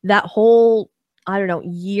 that whole, I don't know,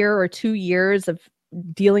 year or 2 years of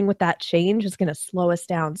dealing with that change is going to slow us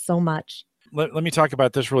down so much. Let me talk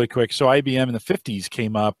about this really quick. So IBM in the 50s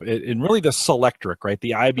came up in really the Selectric, right?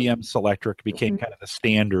 The IBM Selectric became kind of the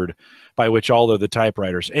standard by which all of the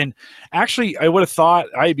typewriters. And actually, I would have thought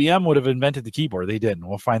IBM would have invented the keyboard. They didn't.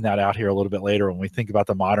 We'll find that out here a little bit later when we think about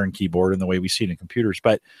the modern keyboard and the way we see it in computers.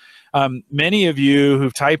 But many of you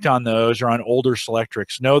who've typed on those or on older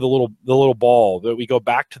Selectrics know the little ball that we go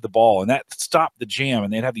back to the ball, and that stopped the jam.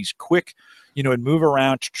 And they'd have these quick, it'd move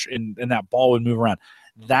around, and that ball would move around.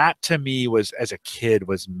 That to me was, as a kid,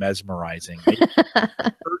 was mesmerizing.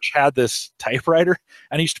 Church had this typewriter,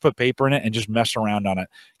 and I used to put paper in it and just mess around on it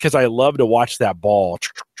because I love to watch that ball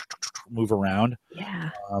move around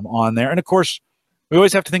on there. And of course, we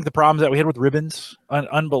always have to think the problems that we had with ribbons.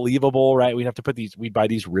 Unbelievable, right? We'd have to we'd buy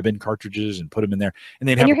these ribbon cartridges and put them in there, and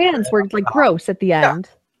they'd have your hands were like gross at the end.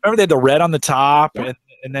 Remember they had the red on the top, and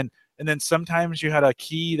then sometimes you had a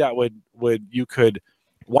key that you could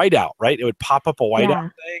white out, right? It would pop up a white out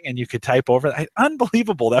thing and you could type over that.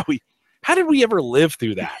 Unbelievable how did we ever live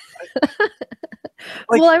through that?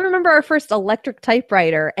 Well, I remember our first electric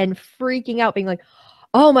typewriter and freaking out, being like,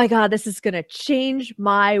 oh my God, this is going to change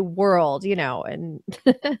my world, and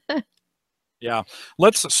yeah.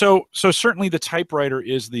 So certainly the typewriter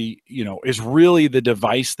is is really the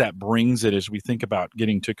device that brings it as we think about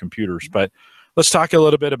getting to computers. But let's talk a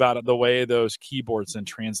little bit about the way those keyboards then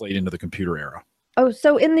translate into the computer era. Oh,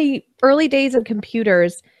 so in the early days of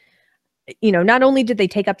computers, not only did they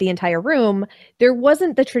take up the entire room, there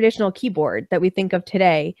wasn't the traditional keyboard that we think of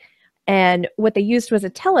today. And what they used was a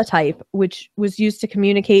teletype, which was used to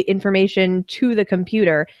communicate information to the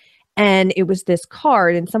computer. And it was this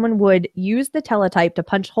card, and someone would use the teletype to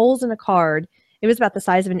punch holes in a card. It was about the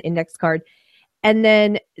size of an index card. And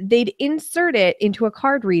then they'd insert it into a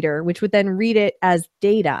card reader, which would then read it as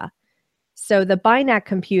data. So the BINAC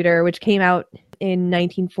computer, which came out in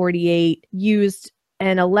 1948, used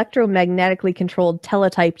an electromagnetically controlled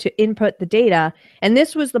teletype to input the data. And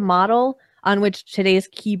this was the model on which today's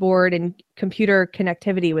keyboard and computer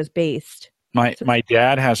connectivity was based. My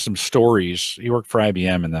dad has some stories. He worked for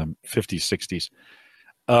IBM in the 50s, 60s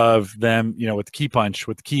of them, with key punch,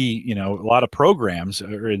 with key, a lot of programs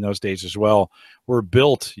in those days as well were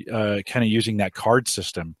built kind of using that card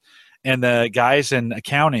system. And the guys in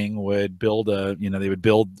accounting would build they would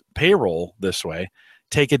build payroll this way,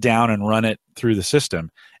 take it down and run it through the system.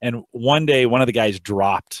 And one day, one of the guys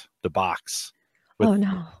dropped the box. Oh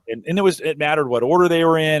no! And it mattered what order they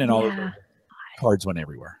were in, and all those cards went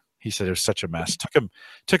everywhere. He said it was such a mess.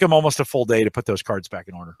 Took him almost a full day to put those cards back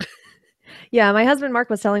in order. Yeah, my husband Mark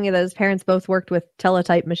was telling me that his parents both worked with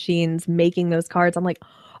teletype machines making those cards. I'm like,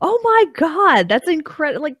 oh my God, that's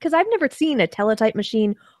incredible. Like, because I've never seen a teletype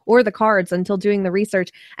machine or the cards until doing the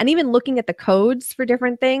research. And even looking at the codes for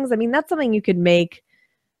different things. I mean, that's something you could make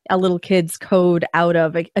a little kid's code out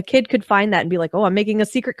of. A kid could find that and be like, oh, I'm making a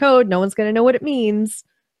secret code. No one's going to know what it means.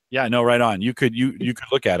 Yeah, no, right on. You could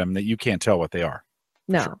look at them that you can't tell what they are.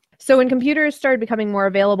 No. Sure. So when computers started becoming more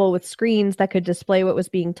available with screens that could display what was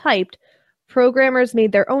being typed, programmers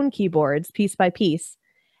made their own keyboards piece by piece.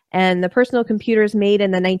 And the personal computers made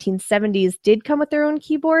in the 1970s did come with their own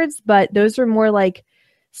keyboards, but those were more like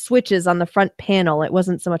switches on the front panel. It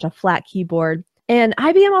wasn't so much a flat keyboard. And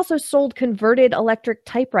IBM also sold converted electric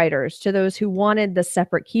typewriters to those who wanted the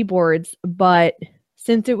separate keyboards. But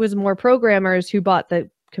since it was more programmers who bought the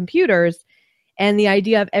computers, and the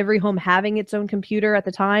idea of every home having its own computer at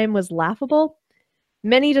the time was laughable,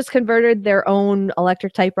 many just converted their own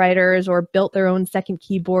electric typewriters or built their own second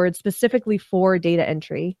keyboard specifically for data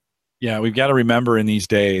entry. Yeah, we've got to remember in these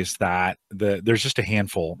days that there's just a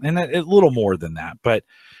handful, and a little more than that, but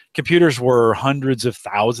computers were hundreds of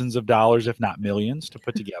thousands of dollars, if not millions, to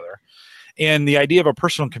put together. And the idea of a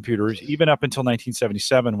personal computer is even up until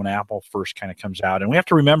 1977 when Apple first kind of comes out. And we have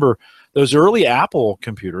to remember those early Apple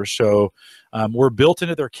computers were built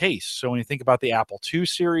into their case. So when you think about the Apple II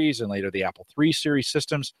series and later the Apple III series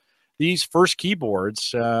systems, these first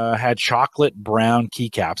keyboards had chocolate brown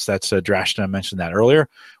keycaps. That's Drashna mentioned that earlier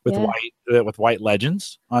with white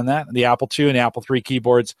legends on that. The Apple II and the Apple III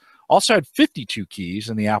keyboards also had 52 keys,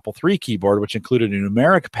 and the Apple III keyboard, which included a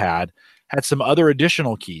numeric pad, had some other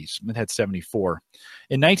additional keys. It had 74.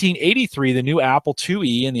 In 1983, the new Apple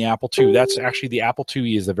IIe and the Apple II, that's actually the Apple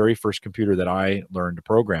IIe is the very first computer that I learned to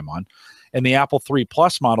program on. And the Apple III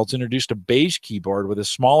Plus models introduced a beige keyboard with a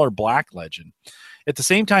smaller black legend. At the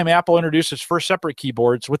same time, Apple introduced its first separate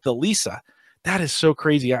keyboards with the Lisa. That is so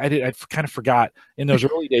crazy. I kind of forgot in those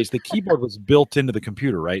early days, the keyboard was built into the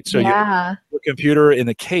computer, right? So you had the computer in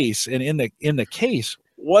the case, and in the case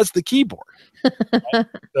was the keyboard. Right?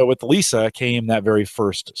 So with the Lisa came that very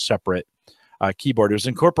first separate keyboard. It was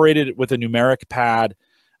incorporated with a numeric pad,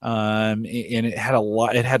 and it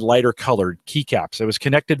had lighter colored keycaps. It was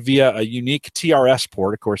connected via a unique TRS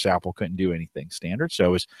port. Of course, Apple couldn't do anything standard, so it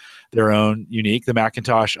was their own unique. The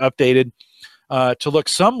Macintosh updated to look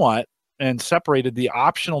somewhat and separated the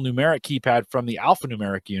optional numeric keypad from the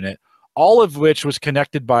alphanumeric unit, all of which was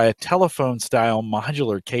connected by a telephone-style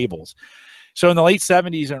modular cables. So in the late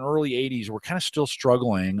 70s and early 80s, we're kind of still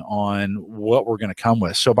struggling on what we're going to come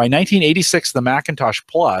with. So by 1986, the Macintosh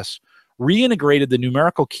Plus reintegrated the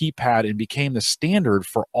numerical keypad and became the standard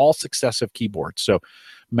for all successive keyboards. So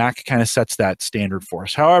Mac kind of sets that standard for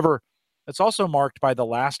us. However, it's also marked by the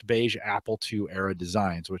last beige Apple II era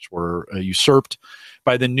designs, which were usurped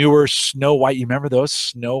by the newer Snow White. You remember those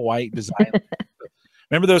Snow White designs?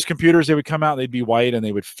 Remember those computers? They would come out, they'd be white, and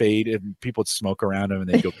they would fade, and people would smoke around them, and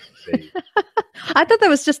they'd go fade. I thought that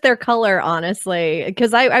was just their color, honestly,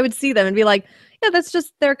 because I would see them and be like, yeah, that's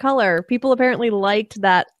just their color. People apparently liked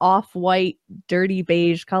that off-white, dirty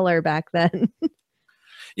beige color back then.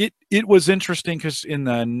 It was interesting because in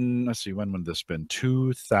the, let's see, when would this have been?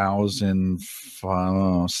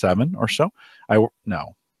 2007 or so?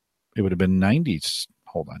 No, it would have been 90s.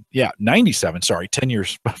 Hold on. Yeah, 97. Sorry, 10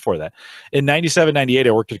 years before that. In 97, 98,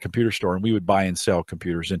 I worked at a computer store, and we would buy and sell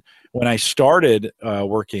computers. And when I started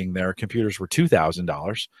working there, computers were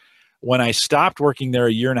 $2,000. When I stopped working there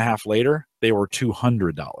a year and a half later, they were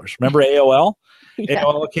 $200. Remember AOL? Yeah.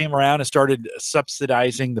 AOL came around and started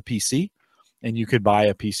subsidizing the PC. And you could buy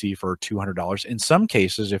a PC for $200. In some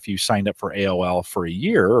cases, if you signed up for AOL for a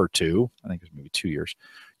year or two, I think it was maybe 2 years,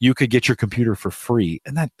 you could get your computer for free.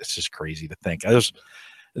 And that's just crazy to think.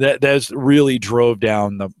 That really drove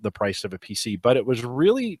down the price of a PC. But it was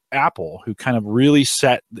really Apple who kind of really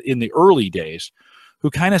set, in the early days,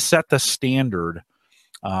 who kind of set the standard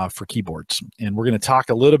for keyboards. And we're going to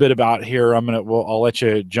talk a little bit about here. I'll let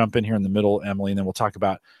you jump in here in the middle, Emily, and then we'll talk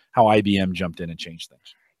about how IBM jumped in and changed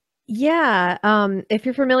things. Yeah. If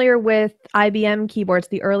you're familiar with IBM keyboards,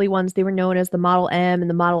 the early ones, they were known as the Model M and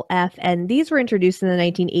the Model F. And these were introduced in the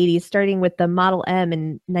 1980s, starting with the Model M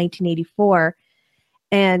in 1984.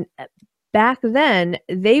 And back then,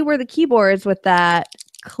 they were the keyboards with that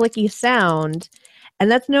clicky sound. And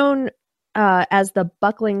that's known as the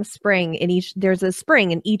buckling spring. There's a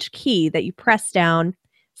spring in each key that you press down,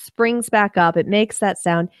 springs back up. It makes that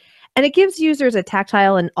sound. And it gives users a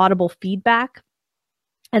tactile and audible feedback.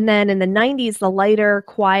 And then in the 90s, the lighter,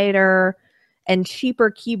 quieter, and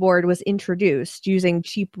cheaper keyboard was introduced using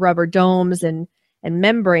cheap rubber domes and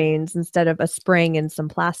membranes instead of a spring and some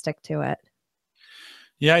plastic to it.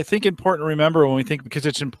 Yeah, I think important to remember when we think, because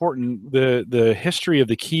it's important, the history of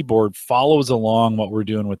the keyboard follows along what we're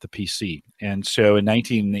doing with the PC. And so in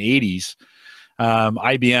 1980s,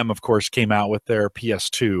 IBM, of course, came out with their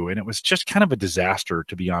PS2, and it was just kind of a disaster,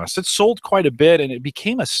 to be honest. It sold quite a bit, and it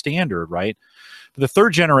became a standard, right? The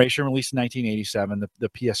third generation, released in 1987, the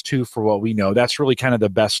PS2, for what we know, that's really kind of the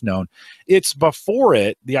best known. It's before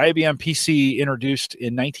it, the IBM PC introduced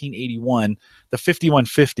in 1981, the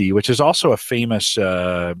 5150, which is also a famous,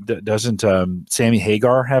 doesn't Sammy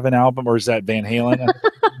Hagar have an album, or is that Van Halen?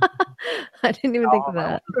 I didn't even think of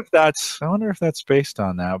that. I wonder if that's based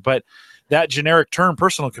on that. But that generic term,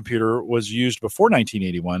 personal computer, was used before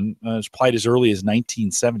 1981. It was applied as early as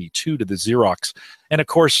 1972 to the Xerox. And of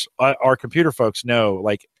course, our computer folks know,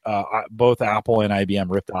 like both Apple and IBM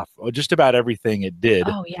ripped off just about everything it did.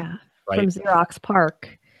 Oh, yeah. Right? From Xerox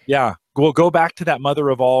PARC. Yeah. We'll go back to that mother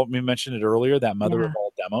of all, we mentioned it earlier, that mother of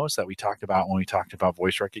all demos that we talked about when we talked about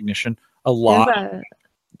voice recognition. A lot.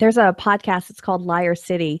 There's a podcast, it's called Liar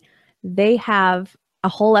City. They have a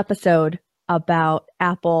whole episode about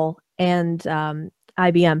Apple and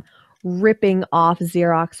IBM ripping off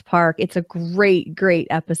Xerox PARC. It's a great, great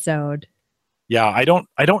episode. Yeah, I don't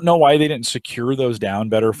know why they didn't secure those down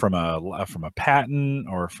better from a patent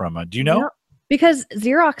or from a. Do you know? No, because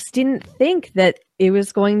Xerox didn't think that it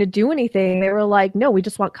was going to do anything. They were like, no, we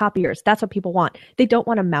just want copiers. That's what people want. They don't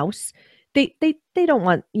want a mouse. They don't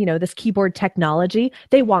want, this keyboard technology.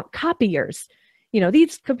 They want copiers.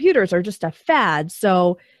 These computers are just a fad.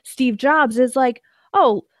 So Steve Jobs is like,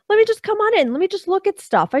 oh, let me just come on in. Let me just look at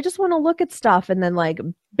stuff. I just want to look at stuff. And then like,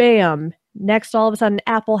 bam, next all of a sudden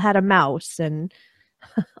Apple had a mouse and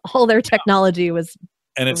all their technology was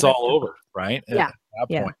And it's all over, right? Yeah. At that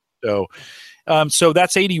Yeah. point. So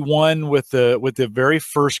that's 81 with the very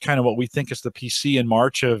first kind of what we think is the PC. In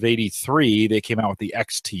March of 83, they came out with the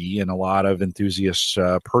XT, and a lot of enthusiasts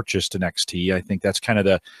purchased an XT. I think that's kind of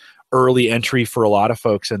the early entry for a lot of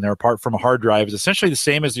folks, and they're apart from a hard drive is essentially the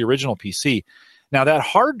same as the original PC. Now that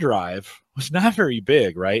hard drive was not very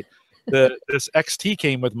big, right? This XT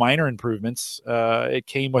came with minor improvements. It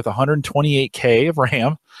came with 128K of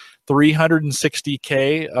RAM,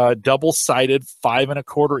 360K double-sided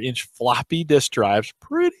 5.25-inch floppy disk drives.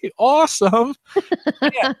 Pretty awesome.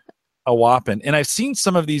 Yeah, a whopping. And I've seen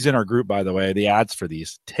some of these in our group, by the way, the ads for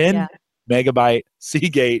these 10 megabyte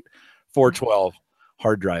Seagate 412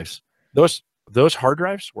 hard drives. Those hard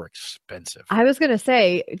drives were expensive. I was gonna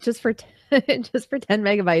say just for just for 10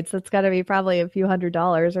 megabytes, that's got to be probably a few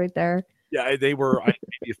 $100s right there. Yeah, they were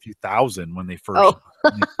maybe a few thousand when they first. Oh.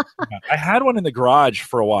 I had one in the garage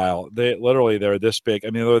for a while. They're this big.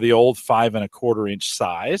 I mean, they're the old 5.25-inch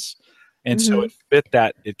size, and so it fit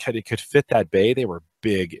that. It could fit that bay. They were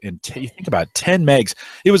big, and you think about 10 megs.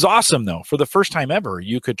 It was awesome though. For the first time ever,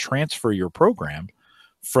 you could transfer your program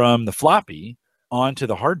from the floppy onto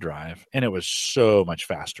the hard drive, and it was so much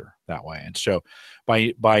faster that way. And so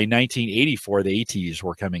by 1984, the ATs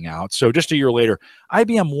were coming out. So just a year later,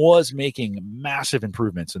 IBM was making massive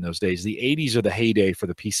improvements in those days. The 80s are the heyday for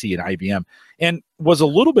the PC and IBM, and was a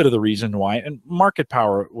little bit of the reason why, and market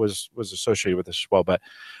power was associated with this as well, but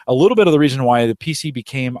a little bit of the reason why the PC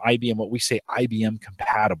became IBM, what we say IBM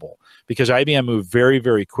compatible, because IBM moved very,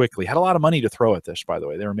 very quickly, had a lot of money to throw at this, by the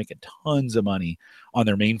way. They were making tons of money on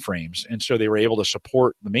their mainframes, and so they were able to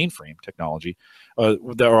support the mainframe technology,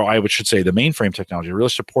 or I should say the mainframe technology really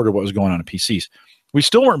supported what was going on in PCs. We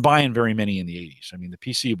still weren't buying very many in the 80s. I mean, the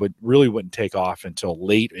PC wouldn't take off until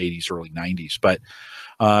late 80s, early 90s. But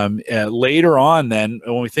later on then,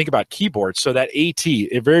 when we think about keyboards, so that AT,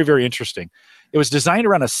 very, very interesting. It was designed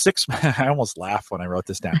around a I almost laughed when I wrote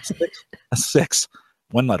this down.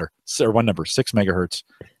 One number, 6 megahertz,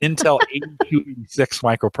 Intel 8286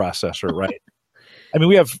 microprocessor, right? I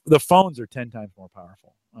mean, the phones are 10 times more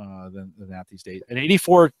powerful than that these days. An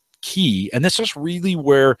 84 key, and this is really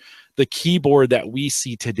where the keyboard that we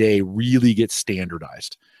see today really gets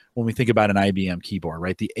standardized when we think about an IBM keyboard,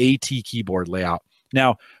 right? The AT keyboard layout.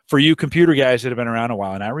 Now, for you computer guys that have been around a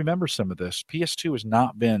while, and I remember some of this, PS2 has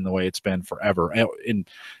not been the way it's been forever. And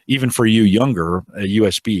even for you younger,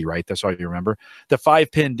 USB, right? That's all you remember. The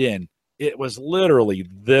 5-pin DIN, it was literally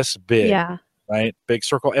this big. Yeah. Right? Big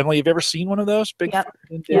circle. Emily, have you ever seen one of those? Big.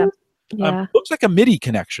 Yep. Yeah. Looks like a MIDI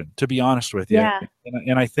connection, to be honest with you. Yeah.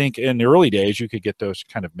 And I think in the early days, you could get those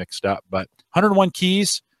kind of mixed up. But 101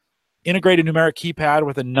 keys, integrated numeric keypad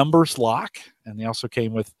with a numbers lock. And they also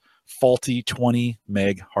came with faulty 20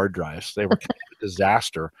 meg hard drives. They were kind of a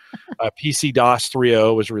disaster. PC DOS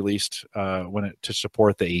 3.0 was released to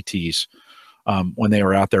support the ATs. When they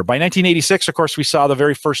were out there. By 1986, of course, we saw the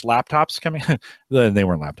very first laptops coming. They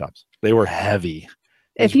weren't laptops. They were heavy.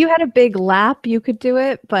 If you had a big lap, you could do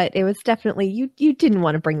it, but it was definitely, you didn't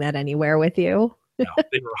want to bring that anywhere with you. No,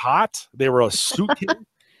 they were hot. They were a suitcase,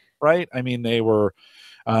 right? I mean, they were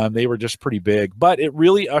just pretty big, but it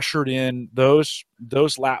really ushered in those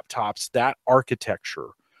laptops, that architecture,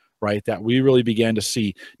 right? That we really began to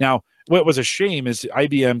see. Now, what was a shame is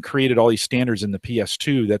IBM created all these standards in the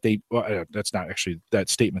PS2 that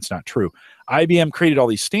statement's not true. IBM created all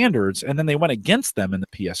these standards, and then they went against them in the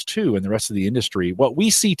PS2 and the rest of the industry. What we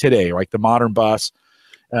see today, like the modern bus,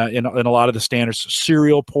 in a lot of the standards,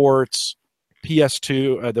 serial ports,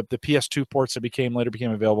 PS2, the PS2 ports that later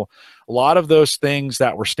became available, a lot of those things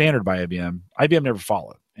that were standard by IBM never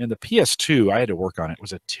followed. And the PS2, I had to work on it. It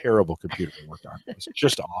was a terrible computer to work on. It was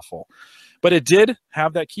just awful. But it did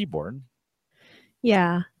have that keyboard.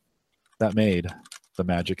 Yeah. That made the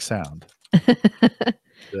magic sound.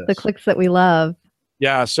 The clicks that we love.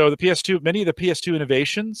 Yeah, so the PS2, many of the PS2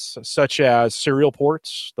 innovations, such as serial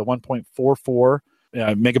ports, the 1.44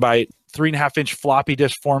 megabyte, 3.5-inch floppy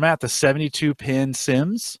disk format, the 72-pin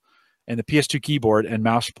SIMs, and the PS2 keyboard and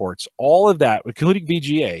mouse ports, all of that, including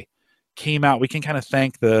VGA, came out. We can kind of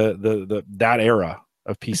thank that era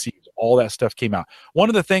of PCs all that stuff came out. One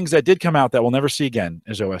of the things that did come out that we'll never see again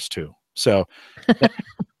is OS 2. So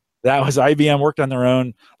that was IBM worked on their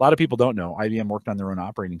own. A lot of people don't know IBM worked on their own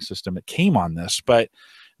operating system. It came on this, but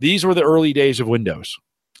these were the early days of Windows.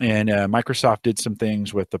 And Microsoft did some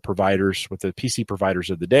things with the providers, with the PC providers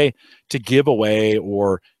of the day, to give away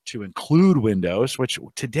or to include Windows, which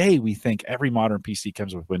today we think every modern PC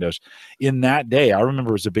comes with Windows. In that day, I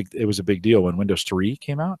remember it was a big deal when Windows 3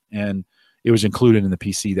 came out, and it was included in the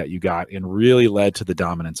PC that you got, and really led to the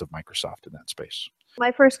dominance of Microsoft in that space.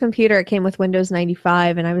 My first computer, it came with Windows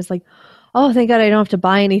 95, and I was like, oh, thank God I don't have to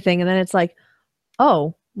buy anything. And then it's like,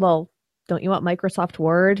 oh, well, don't you want Microsoft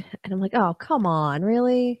Word? And I'm like, oh, come on,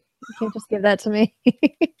 really? You can't just give that to me?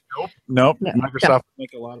 Nope. Microsoft will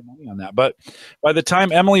make a lot of money on that. But by the time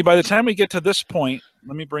we get to this point,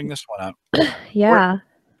 let me bring this one up. Yeah.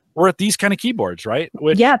 We're at these kind of keyboards, right?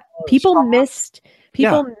 People missed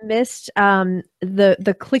the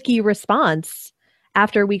clicky response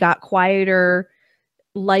after we got quieter,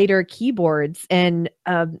 lighter keyboards. And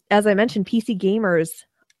as I mentioned, PC gamers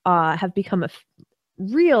have become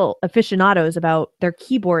real aficionados about their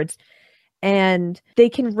keyboards, and they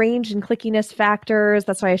can range in clickiness factors.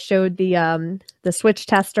 That's why I showed the switch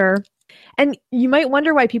tester. And you might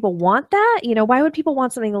wonder why people want that. Why would people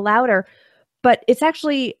want something louder? But it's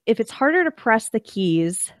actually, if it's harder to press the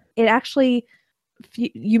keys, it actually,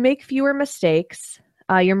 you make fewer mistakes.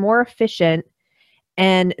 You're more efficient,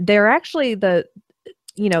 and they're actually they're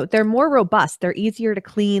more robust. They're easier to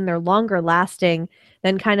clean. They're longer lasting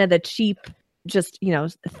than kind of the cheap, just,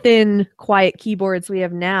 thin, quiet keyboards we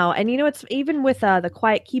have now. And, it's even with the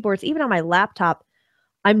quiet keyboards, even on my laptop,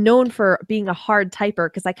 I'm known for being a hard typer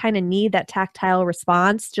because I kind of need that tactile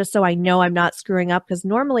response just so I know I'm not screwing up, because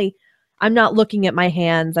normally I'm not looking at my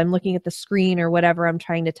hands. I'm looking at the screen or whatever I'm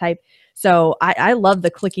trying to type. So I love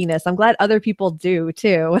the clickiness. I'm glad other people do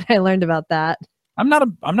too when I learned about that. I'm not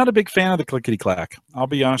a big fan of the clickety clack. I'll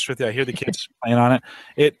be honest with you. I hear the kids playing on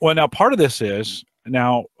it. Well, now part of this is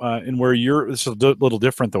now, and where this is a little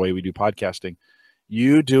different the way we do podcasting.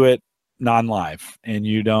 You do it non-live, and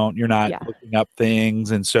you're not looking up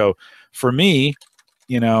things. And so for me,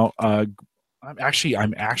 I'm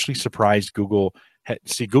actually surprised Google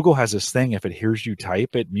has this thing. If it hears you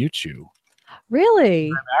type, it mutes you.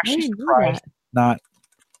 Really? I'm actually surprised.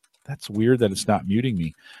 That's weird that it's not muting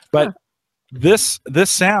me, but. This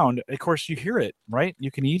sound, of course, you hear it, right?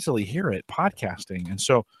 You can easily hear it podcasting. And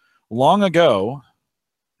so long ago,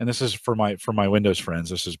 and this is for my Windows friends,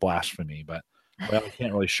 this is blasphemy, but I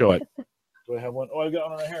can't really show it. Do I have one? Oh, I've got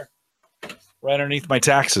one right here, right underneath my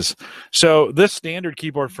taxes. So this standard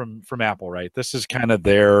keyboard from Apple, right? This is kind of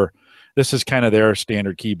their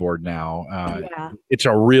standard keyboard now. It's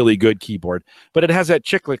a really good keyboard, but it has that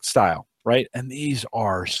chick-lick style, right? And these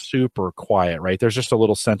are super quiet, right? There's just a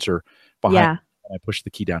little sensor behind when I push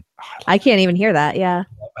the key down. I can't even hear that. Yeah.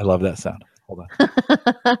 I love that sound. Hold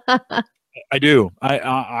on. I do.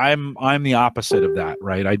 I'm the opposite of that,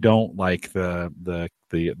 right? I don't like the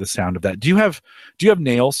sound of that. Do you have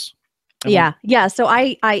nails? Yeah. So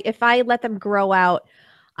I if I let them grow out,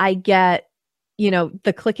 I get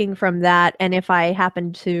the clicking from that. And if I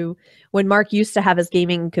happen to, when Mark used to have his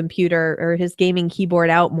gaming computer or his gaming keyboard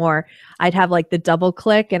out more, I'd have like the double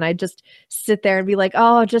click, and I'd just sit there and be like,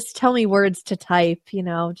 oh, just tell me words to type,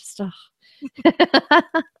 just.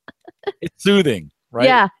 It's soothing, right?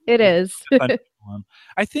 Yeah, it is.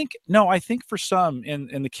 I think for some,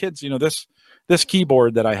 and the kids, this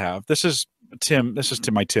keyboard that I have, this is Tim,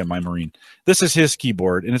 my Marine. This is his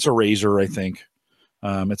keyboard, and it's a Razer, I think.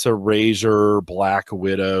 It's a Razer Black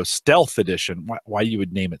Widow Stealth Edition. Why you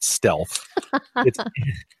would name it Stealth? It's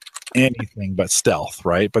anything but stealth,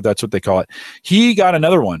 right? But that's what they call it. He got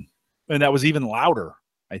another one, and that was even louder,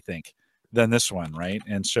 I think, than this one, right?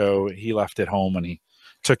 And so he left it home when he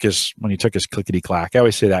took his clickety clack. I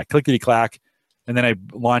always say that, clickety clack, and then I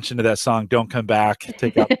launch into that song, "Don't Come Back,"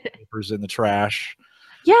 take out the papers in the trash.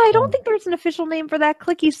 Yeah, I don't think there's an official name for that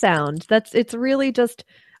clicky sound. It's really just.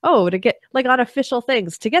 To get like on official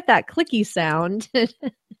things to get that clicky sound.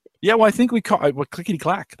 Yeah, well, I think we call it clickety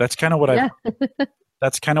clack. That's kind of what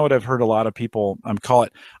I've heard a lot of people call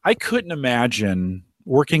it. I couldn't imagine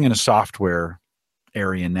working in a software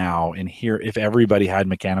area now and here if everybody had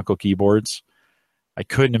mechanical keyboards. I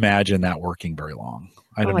couldn't imagine that working very long.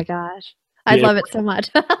 Oh my gosh, I love it so much.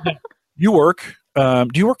 You work? Do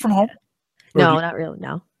you work from home? No, not really.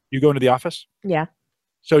 No. You go into the office? Yeah.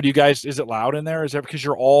 So do you guys, is it loud in there? Is that because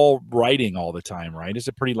you're all writing all the time, right? Is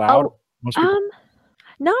it pretty loud? Most people?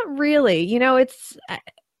 Not really. It's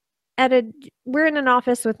we're in an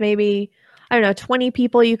office with maybe, I don't know, 20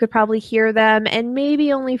 people, you could probably hear them, and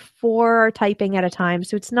maybe only 4 are typing at a time.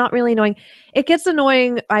 So it's not really annoying. It gets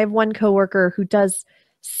annoying. I have one coworker who does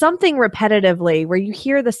something repetitively where you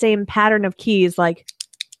hear the same pattern of keys, like,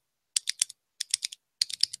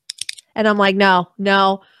 and I'm like,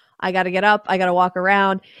 no, I got to get up. I got to walk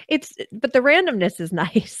around. But the randomness is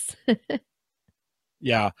nice.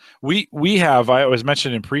 Yeah, we have. I was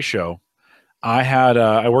mentioned in pre-show.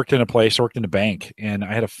 I worked in a bank, and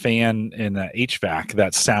I had a fan in the HVAC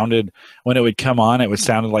that sounded when it would come on, it would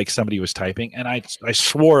sounded like somebody was typing, and I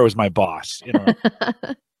swore it was my boss. And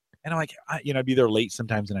I'm like, I'd be there late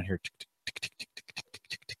sometimes, and I'd hear tick, tick, tick, tick, tick, tick, tick,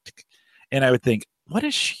 tick, tick, tick, and I would think, what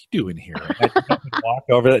is she doing here? And I'd walk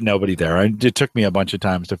over that nobody there. It took me a bunch of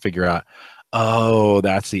times to figure out, oh,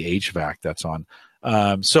 that's the HVAC that's on.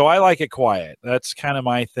 So I like it quiet. That's kind of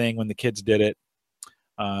my thing. When the kids did it,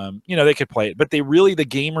 they could play it, but the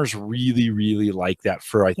gamers really, really like that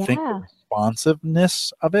for, I think, the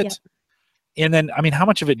responsiveness of it. Yeah. And then, I mean, how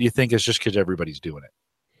much of it do you think is just because everybody's doing it?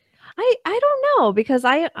 I don't know, because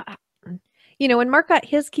when Mark got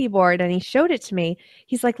his keyboard and he showed it to me,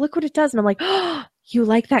 he's like, look what it does. And I'm like, oh, you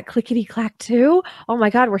like that clickety clack too? Oh my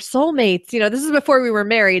God, we're soulmates. This is before we were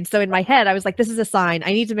married. So in my head, I was like, this is a sign.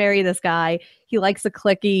 I need to marry this guy. He likes a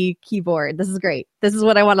clicky keyboard. This is great. This is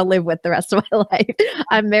what I want to live with the rest of my life.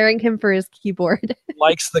 I'm marrying him for his keyboard.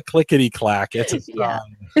 Likes the clickety clack. It's a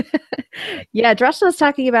sign. Yeah. Drush was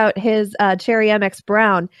talking about his Cherry MX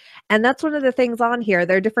Brown. And that's one of the things on here.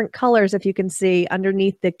 There are different colors, if you can see,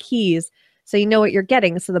 underneath the keys, so you know what you're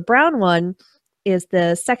getting. So the brown one is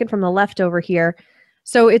the second from the left over here.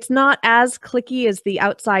 So it's not as clicky as the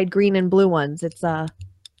outside green and blue ones. It's a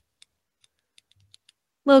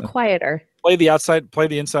little quieter. Play the outside, play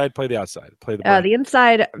the inside, play the outside, play the the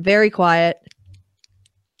inside, very quiet.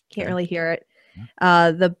 Can't really hear it.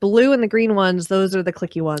 The blue and the green ones, those are the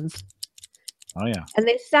clicky ones. Oh, yeah. And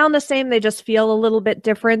they sound the same. They just feel a little bit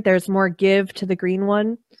different. There's more give to the green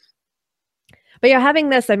one. But having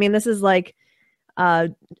this, I mean, this is like, I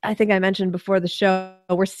think I mentioned before the show,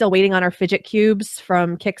 we're still waiting on our Fidget cubes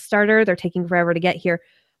from Kickstarter. They're taking forever to get here.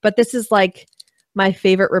 But this is like my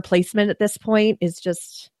favorite replacement at this point, is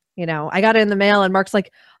just, I got it in the mail and Mark's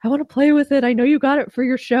like, I want to play with it. I know you got it for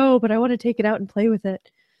your show, but I want to take it out and play with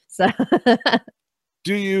it. So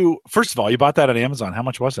first of all, you bought that on Amazon. How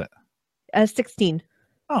much was it? 16.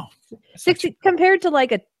 Oh, 60 compared to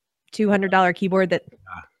like a $200 keyboard that,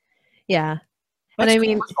 yeah. And I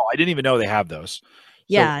mean, cool. I didn't even know they have those.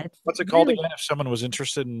 Yeah. So what's it called again if someone was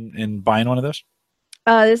interested in buying one of those?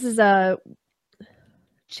 This is a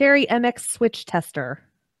Cherry MX switch tester.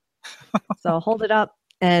 So I'll hold it up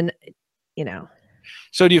and,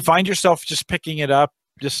 So do you find yourself just picking it up,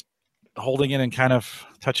 just holding it and kind of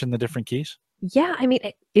touching the different keys? Yeah. I mean,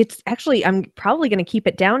 it's actually, I'm probably going to keep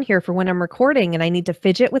it down here for when I'm recording and I need to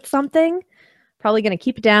fidget with something. Probably going to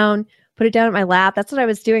keep it down, put it down at my lap. That's what I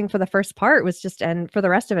was doing for the first part, and for the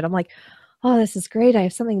rest of it, I'm like, oh, this is great. I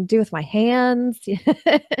have something to do with my hands.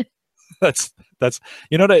 That's that's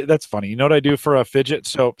funny. You know what I do for a fidget?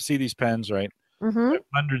 So see these pens, right? Mm-hmm. I have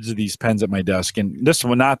hundreds of these pens at my desk, and this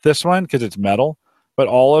one, not this one because it's metal, but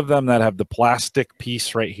all of them that have the plastic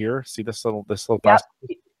piece right here. See this little plastic?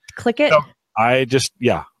 Yep. Click it. So I just,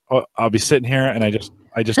 I'll be sitting here and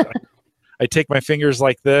I take my fingers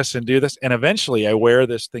like this and do this, and eventually I wear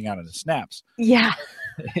this thing out and it snaps. Yeah.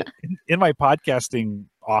 In my podcasting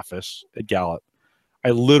office at Gallup, I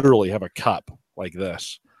literally have a cup like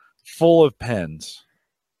this full of pens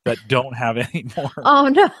that don't have any more. Oh,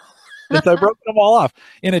 no. I broke them all off.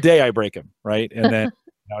 In a day, I break them, right? And then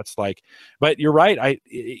it's like, but you're right.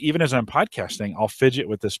 Even as I'm podcasting, I'll fidget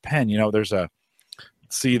with this pen. There's a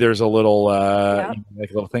little, like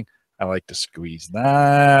a little thing. I like to squeeze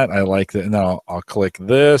that. I like that. And then I'll click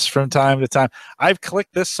this from time to time. I've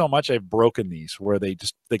clicked this so much, I've broken these where they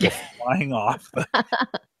go flying off.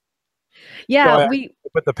 Yeah. So I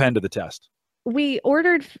put the pen to the test. I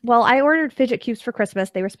ordered Fidget cubes for Christmas.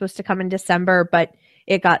 They were supposed to come in December, but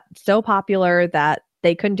it got so popular that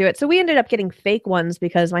they couldn't do it. So we ended up getting fake ones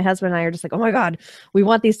because my husband and I are just like, oh my God, we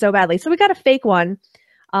want these so badly. So we got a fake one.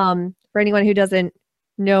 For anyone who doesn't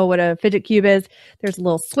know what a Fidget cube is, there's a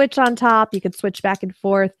little switch on top. You can switch back and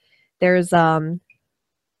forth. There's a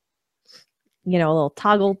little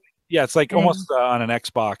toggle. Yeah, it's like almost on an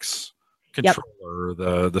Xbox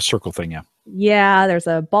controller, the circle thing. Yeah, there's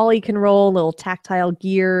a ball you can roll, little tactile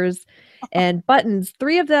gears and buttons.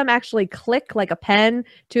 3 of them actually click like a pen.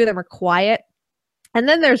 2 of them are quiet. And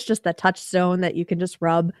then there's just the touchstone that you can just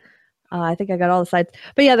rub. I think I got all the sides.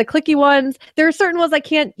 But yeah, the clicky ones, there are certain ones I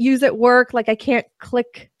can't use at work. Like I can't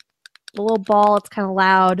click the little ball. It's kind of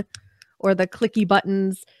loud. Or the clicky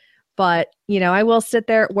buttons. But, I will sit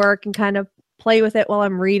there at work and kind of play with it while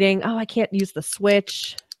I'm reading. Oh, I can't use the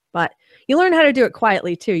switch. But you learn how to do it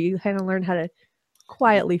quietly, too. You kind of learn how to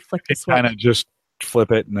quietly flick the switch. Kind of just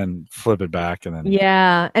flip it and then flip it back. And then.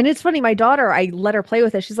 Yeah. And it's funny. My daughter, I let her play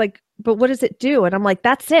with it. She's like, but what does it do? And I'm like,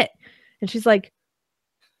 that's it. And she's like,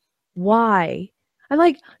 why? I'm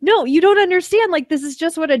like, no, you don't understand. Like, this is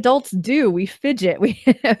just what adults do. We fidget. We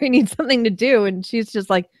need something to do. And she's just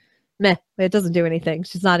like, meh, it doesn't do anything.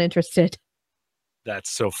 She's not interested. That's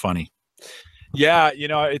so funny. Yeah,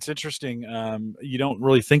 it's interesting. You don't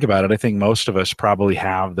really think about it. I think most of us probably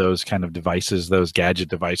have those kind of devices, those gadget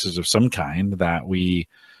devices of some kind that we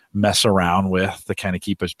mess around with to kind of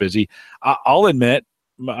keep us busy. I'll admit,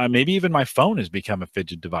 maybe even my phone has become a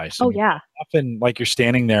fidget device. Oh, yeah. Often, like, you're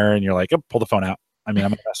standing there and you're like, oh, pull the phone out. I mean,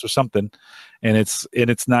 I'm gonna mess with something, and it's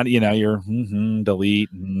not, you're delete.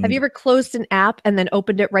 Have you ever closed an app and then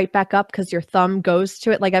opened it right back up because your thumb goes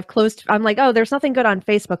to it? Like, I'm like, oh, there's nothing good on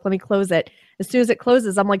Facebook. Let me close it. As soon as it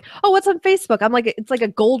closes, I'm like, oh, what's on Facebook? I'm like, it's like a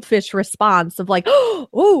goldfish response of like,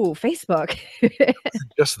 oh, Facebook.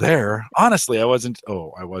 Just there. Honestly, I wasn't.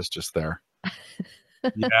 Oh, I was just there.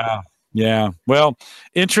 Yeah. Yeah. Well,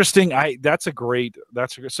 interesting. So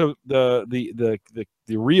the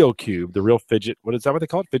real cube, the real fidget, what is that what they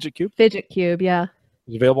call it? Fidget cube? Fidget cube, yeah.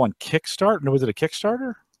 Is available on Kickstarter? No, was it a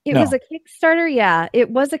Kickstarter? It was a Kickstarter, yeah. It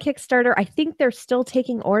was a Kickstarter. I think they're still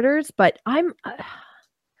taking orders, but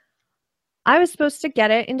I was supposed to get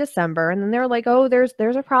it in December, and then they're like, "Oh, there's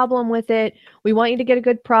a problem with it. We want you to get a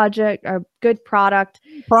good project or good product."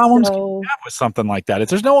 Problems with something like that.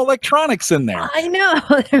 There's no electronics in there. I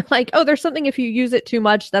know. They're like, "Oh, there's something if you use it too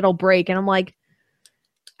much that'll break," and I'm like,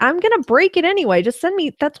 "I'm gonna break it anyway. Just send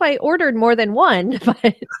me." That's why I ordered more than one.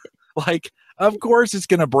 But like, of course it's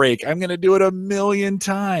gonna break. I'm gonna do it 1,000,000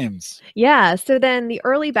 times. Yeah. So then the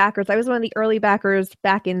early backers. I was one of the early backers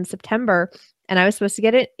back in September. And I was supposed to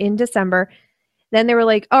get it in December. Then they were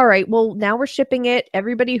like, all right, well, now we're shipping it.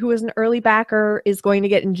 Everybody who was an early backer is going to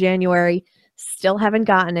get in January. Still haven't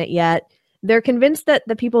gotten it yet. They're convinced that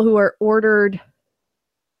the people who are ordered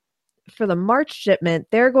for the March shipment,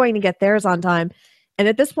 they're going to get theirs on time. And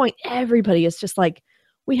at this point, everybody is just like,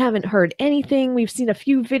 we haven't heard anything. We've seen a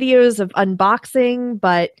few videos of unboxing,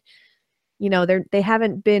 but, they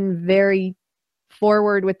haven't been very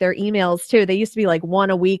forward with their emails too. They used to be like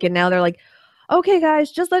one a week, and now they're like, okay, guys,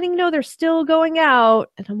 just letting you know they're still going out.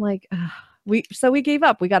 And I'm like, we gave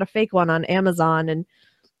up. We got a fake one on Amazon, and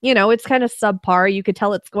it's kind of subpar. You could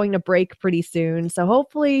tell it's going to break pretty soon. So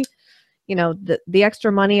hopefully, the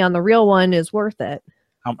extra money on the real one is worth it.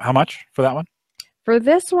 How much for that one? For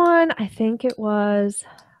this one, I think it was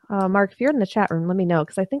Mark, if you're in the chat room, let me know,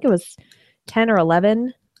 because I think it was 10 or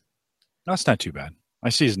 11. That's not too bad. I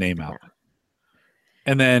see his name out.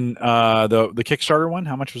 And then the Kickstarter one,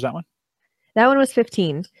 how much was that one? That one was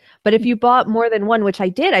 15. But if you bought more than one, which I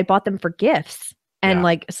did, I bought them for gifts. And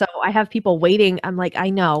so I have people waiting. I'm like, I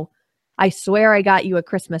know. I swear I got you a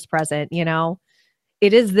Christmas present,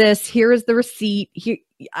 It is this. Here is the receipt. Here,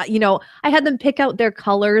 I had them pick out their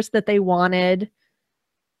colors that they wanted.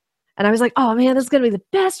 And I was like, oh man, this is going to be the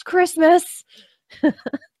best Christmas.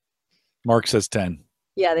 Mark says 10.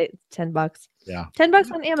 Yeah, $10. Yeah.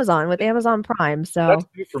 $10 on Amazon with Amazon Prime. So that's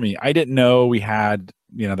good for me. I didn't know we had,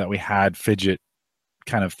 that we had fidget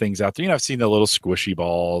kind of things out there. I've seen the little squishy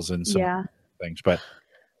balls and some things, but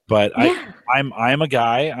I'm a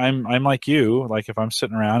guy. I'm like you. Like, if I'm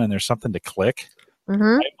sitting around and there's something to click, I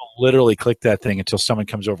will literally click that thing until someone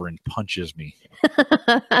comes over and punches me.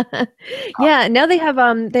 Yeah. Now they have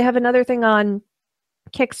another thing on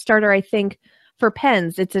Kickstarter, I think, for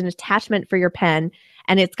pens. It's an attachment for your pen,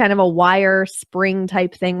 and it's kind of a wire spring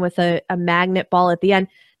type thing with a magnet ball at the end.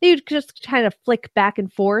 They just kind of flick back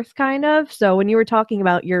and forth, kind of. So when you were talking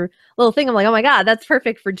about your little thing, I'm like, oh my God, that's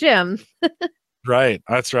perfect for Jim. Right.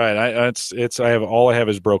 That's right. All I have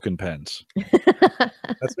is broken pens.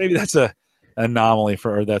 That's a anomaly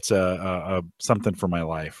that's a something for my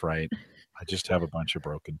life, right? I just have a bunch of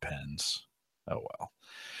broken pens. Oh well.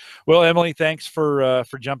 Well, Emily, thanks for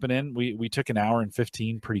jumping in. We took an hour and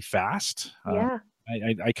 15 pretty fast. Yeah.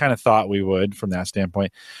 I kind of thought we would from that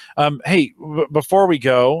standpoint. Hey, before we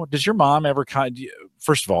go, does your mom ever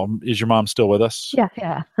first of all, is your mom still with us?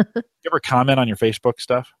 Yeah. You ever comment on your Facebook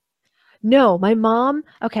stuff? No, my mom.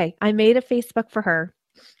 Okay, I made a Facebook for her,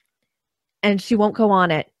 and she won't go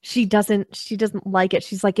on it. She doesn't like it.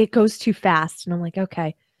 She's like, it goes too fast. And I'm like,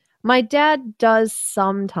 okay. My dad does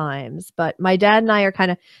sometimes, but my dad and I are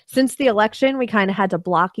kind of, since the election, we kind of had to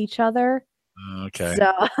block each other. Okay.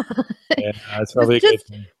 So yeah, that's probably a good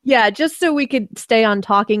thing. Yeah, just so we could stay on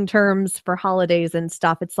talking terms for holidays and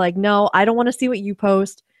stuff. It's like, no, I don't want to see what you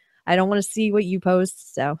post. I don't want to see what you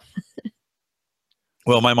post. So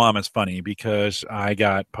Well, my mom is funny because I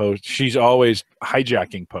got posts. She's always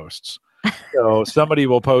hijacking posts. So somebody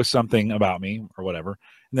will post something about me or whatever,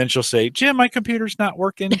 and then she'll say, "Jim, my computer's not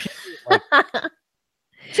working." Like,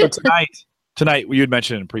 so tonight, you had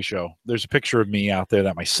mentioned in pre-show, there's a picture of me out there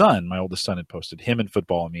that my oldest son, had posted, him in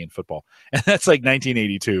football and me in football, and that's like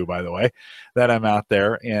 1982, by the way, that I'm out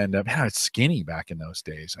there. And man, I was skinny back in those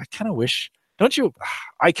days. I kind of wish, don't you?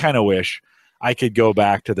 I kind of wish I could go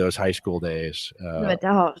back to those high school days.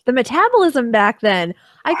 the metabolism back then,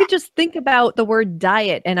 I could just think about the word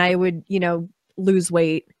diet and I would, lose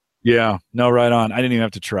weight. Yeah, no, right on. I didn't even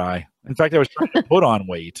have to try. In fact, I was trying to put on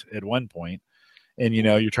weight at one point, and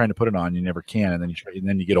you're trying to put it on, you never can, and then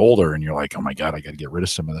you get older, and you're like, oh my god, I got to get rid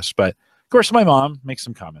of some of this. But of course, my mom makes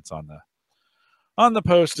some comments on the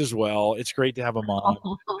post as well. It's great to have a mom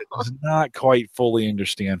that does not quite fully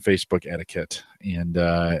understand Facebook etiquette, and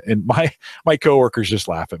my coworkers just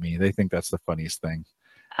laugh at me. They think that's the funniest thing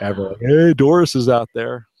ever. Like, hey, Doris is out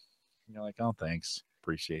there. And you're like, oh, thanks,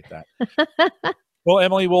 appreciate that. Well,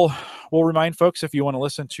 Emily, we'll remind folks, if you want to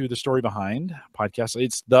listen to the Story Behind podcast,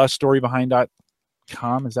 it's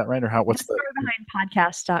thestorybehind.com. Is that right? Or what's the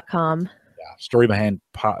storybehindpodcast.com. Yeah,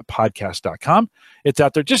 storybehindpodcast.com. It's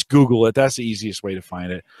out there. Just Google it. That's the easiest way to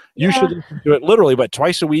find it. You should listen to it literally, but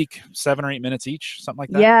twice a week, 7 or 8 minutes each, something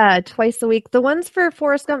like that. Yeah, twice a week. The ones for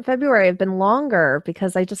Forrest Gump February have been longer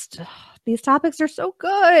because these topics are so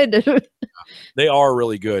good. They are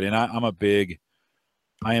really good. And I am a big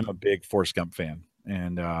Forrest Gump fan.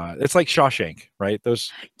 And it's like Shawshank, right?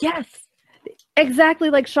 Yes, exactly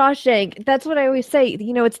like Shawshank. That's what I always say.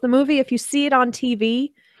 It's the movie. If you see it on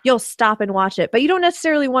TV, you'll stop and watch it, but you don't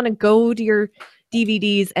necessarily want to go to your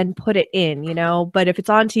DVDs and put it in, but if it's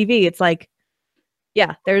on TV, it's like,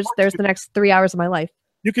 yeah, there's the next 3 hours of my life.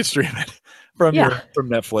 You could stream it from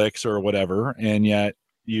Netflix or whatever, and yet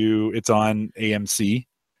it's on AMC,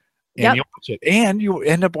 and you watch it, and you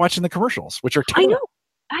end up watching the commercials, which are terrible.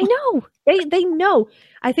 I know. They know.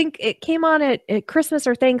 I think it came on at Christmas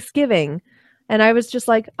or Thanksgiving, and I was just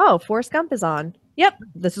like, oh, Forrest Gump is on. Yep,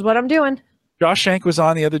 this is what I'm doing. Shawshank was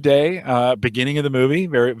on the other day, beginning of the movie,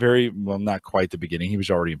 very, very, well, not quite the beginning. He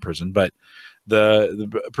was already in prison, but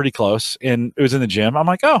the pretty close. And it was in the gym. I'm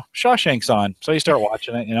like, oh, Shawshank's on. So you start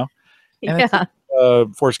watching it, And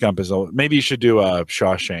Forrest Gump maybe you should do a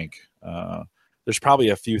Shawshank. There's probably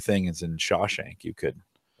a few things in Shawshank you could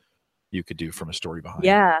do from a story behind.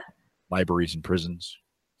 Yeah. Libraries and prisons.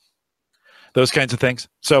 Those kinds of things.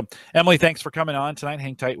 So, Emily, thanks for coming on tonight.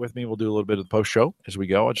 Hang tight with me. We'll do a little bit of the post show as we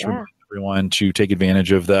go. I just remind everyone to take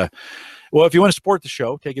advantage of if you want to support the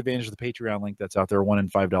show, take advantage of the Patreon link that's out there, $1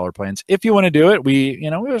 and $5 plans. If you want to do it,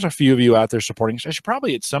 there's a few of you out there supporting us. I should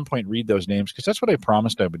probably at some point read those names because that's what I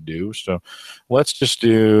promised I would do. So we'll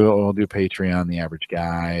do Patreon, The Average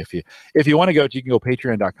Guy. If you want to go, you can go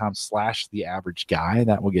patreon.com/theaverageguy.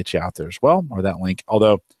 That will get you out there as well, or that link.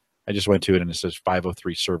 Although I just went to it and it says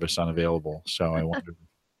 503 service unavailable. So I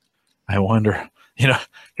wonder, kind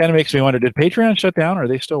of makes me wonder, did Patreon shut down? Are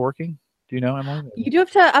they still working? Do you know, Emily? You do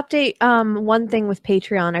have to update one thing with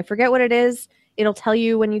Patreon. I forget what it is. It'll tell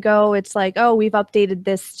you when you go. It's like, oh, we've updated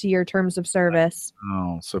this to your terms of service.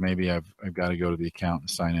 Oh, so maybe I've got to go to the account and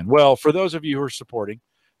sign in. Well, for those of you who are supporting,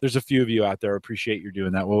 there's a few of you out there. Appreciate you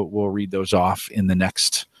doing that. We'll read those off in the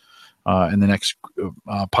next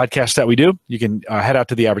podcast that we do. You can head out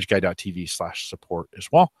to theaverageguy.tv/support as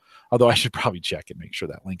well. Although I should probably check and make sure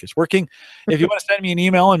that link is working. If you want to send me an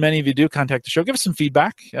email, and many of you do, contact the show. Give us some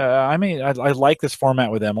feedback. I like this format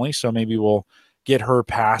with Emily, so maybe we'll get her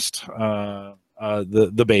past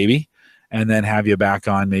the baby, and then have you back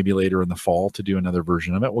on maybe later in the fall to do another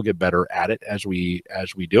version of it. We'll get better at it as we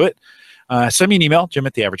do it. Send me an email,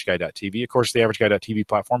 jim@theaverageguy.tv. Of course, the AverageGuy.tv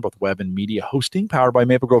platform, both web and media hosting, powered by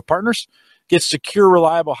Maple Grove Partners. Get secure,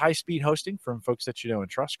 reliable, high-speed hosting from folks that you know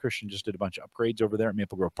and trust. Christian just did a bunch of upgrades over there at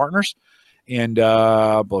Maple Grove Partners, and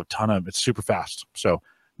a ton of it's super fast. So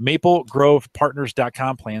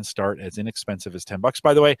maplegrovepartners.com. Plans start as inexpensive as $10.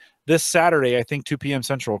 By the way, this Saturday, I think 2 p.m.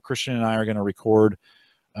 Central, Christian and I are going to record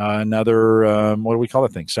another what do we call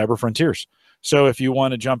that thing? Cyber Frontiers. So if you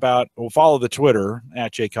want to jump out, we'll follow the Twitter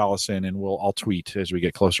at Jay Collison, and I'll tweet as we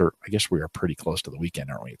get closer. I guess we are pretty close to the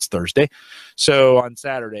weekend, aren't we? It's Thursday. So on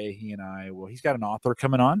Saturday, he's got an author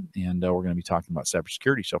coming on, and we're going to be talking about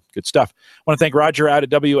cybersecurity. So good stuff. I want to thank Roger out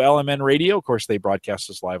at WLMN Radio. Of course, they broadcast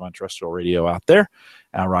us live on terrestrial radio out there.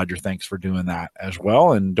 Roger, thanks for doing that as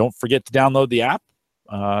well. And don't forget to download the app.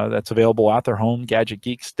 That's available out there,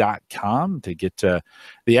 homegadgetgeeks.com, to get the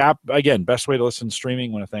app. Again, best way to listen to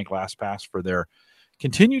streaming. I want to thank LastPass for their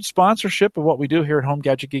continued sponsorship of what we do here at Home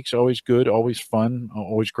Gadget Geeks. Always good, always fun,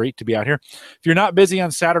 always great to be out here. If you're not busy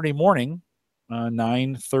on Saturday morning,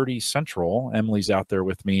 9:30 Central, Emily's out there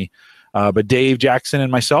with me. But Dave Jackson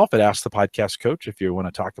and myself at Ask the Podcast Coach, if you want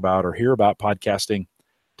to talk about or hear about podcasting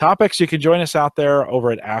topics, you can join us out there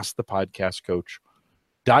over at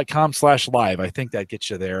askthepodcastcoach.com/live. I think that gets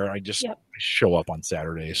you there. I just show up on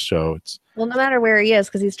Saturdays. So it's no matter where he is,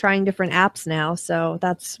 because he's trying different apps now. So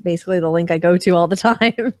that's basically the link I go to all the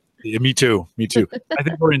time. Yeah, me too. I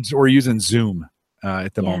think we're using Zoom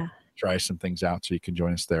at the moment. Try some things out so you can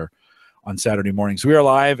join us there on Saturday mornings. We are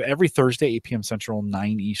live every Thursday, 8 p.m. Central,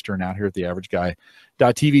 9 Eastern, out here at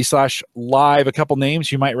theaverageguy.tv/live. A couple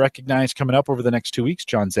names you might recognize coming up over the next 2 weeks: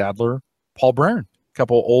 John Zadler, Paul Byrne, a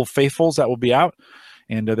couple old faithfuls that will be out,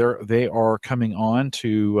 and they are coming on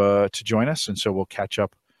to join us, and so we'll catch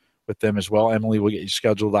up with them as well. Emily will get you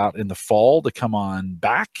scheduled out in the fall to come on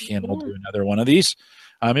back, and we'll do another one of these.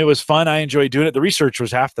 It was fun. I enjoyed doing it. The research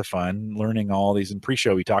was half the fun, learning all these. In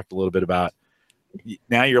pre-show, we talked a little bit about.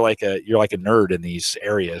 Now you're like a nerd in these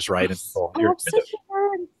areas, right? I'm such a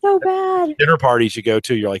nerd, so bad. Dinner parties you go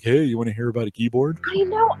to, you're like, hey, you want to hear about a keyboard? I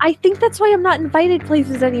know. I think that's why I'm not invited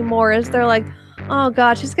places anymore. Is they're like, oh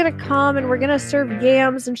God, she's gonna come and we're gonna serve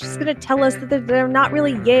yams, and she's gonna tell us that they're not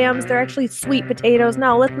really yams, they're actually sweet potatoes.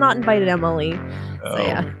 No, let's not invite Emily. So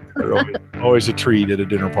yeah, always a treat at a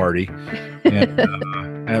dinner party.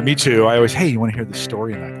 And me too. I always, hey, you want to hear the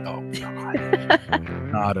story? And oh God.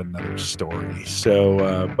 Not another story.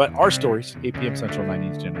 So, but our stories, 8 p.m. Central,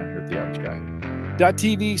 9 Eastern, here at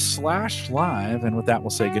theaverageguy.tv/live. And with that, we'll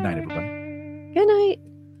say good night, everybody. Good night.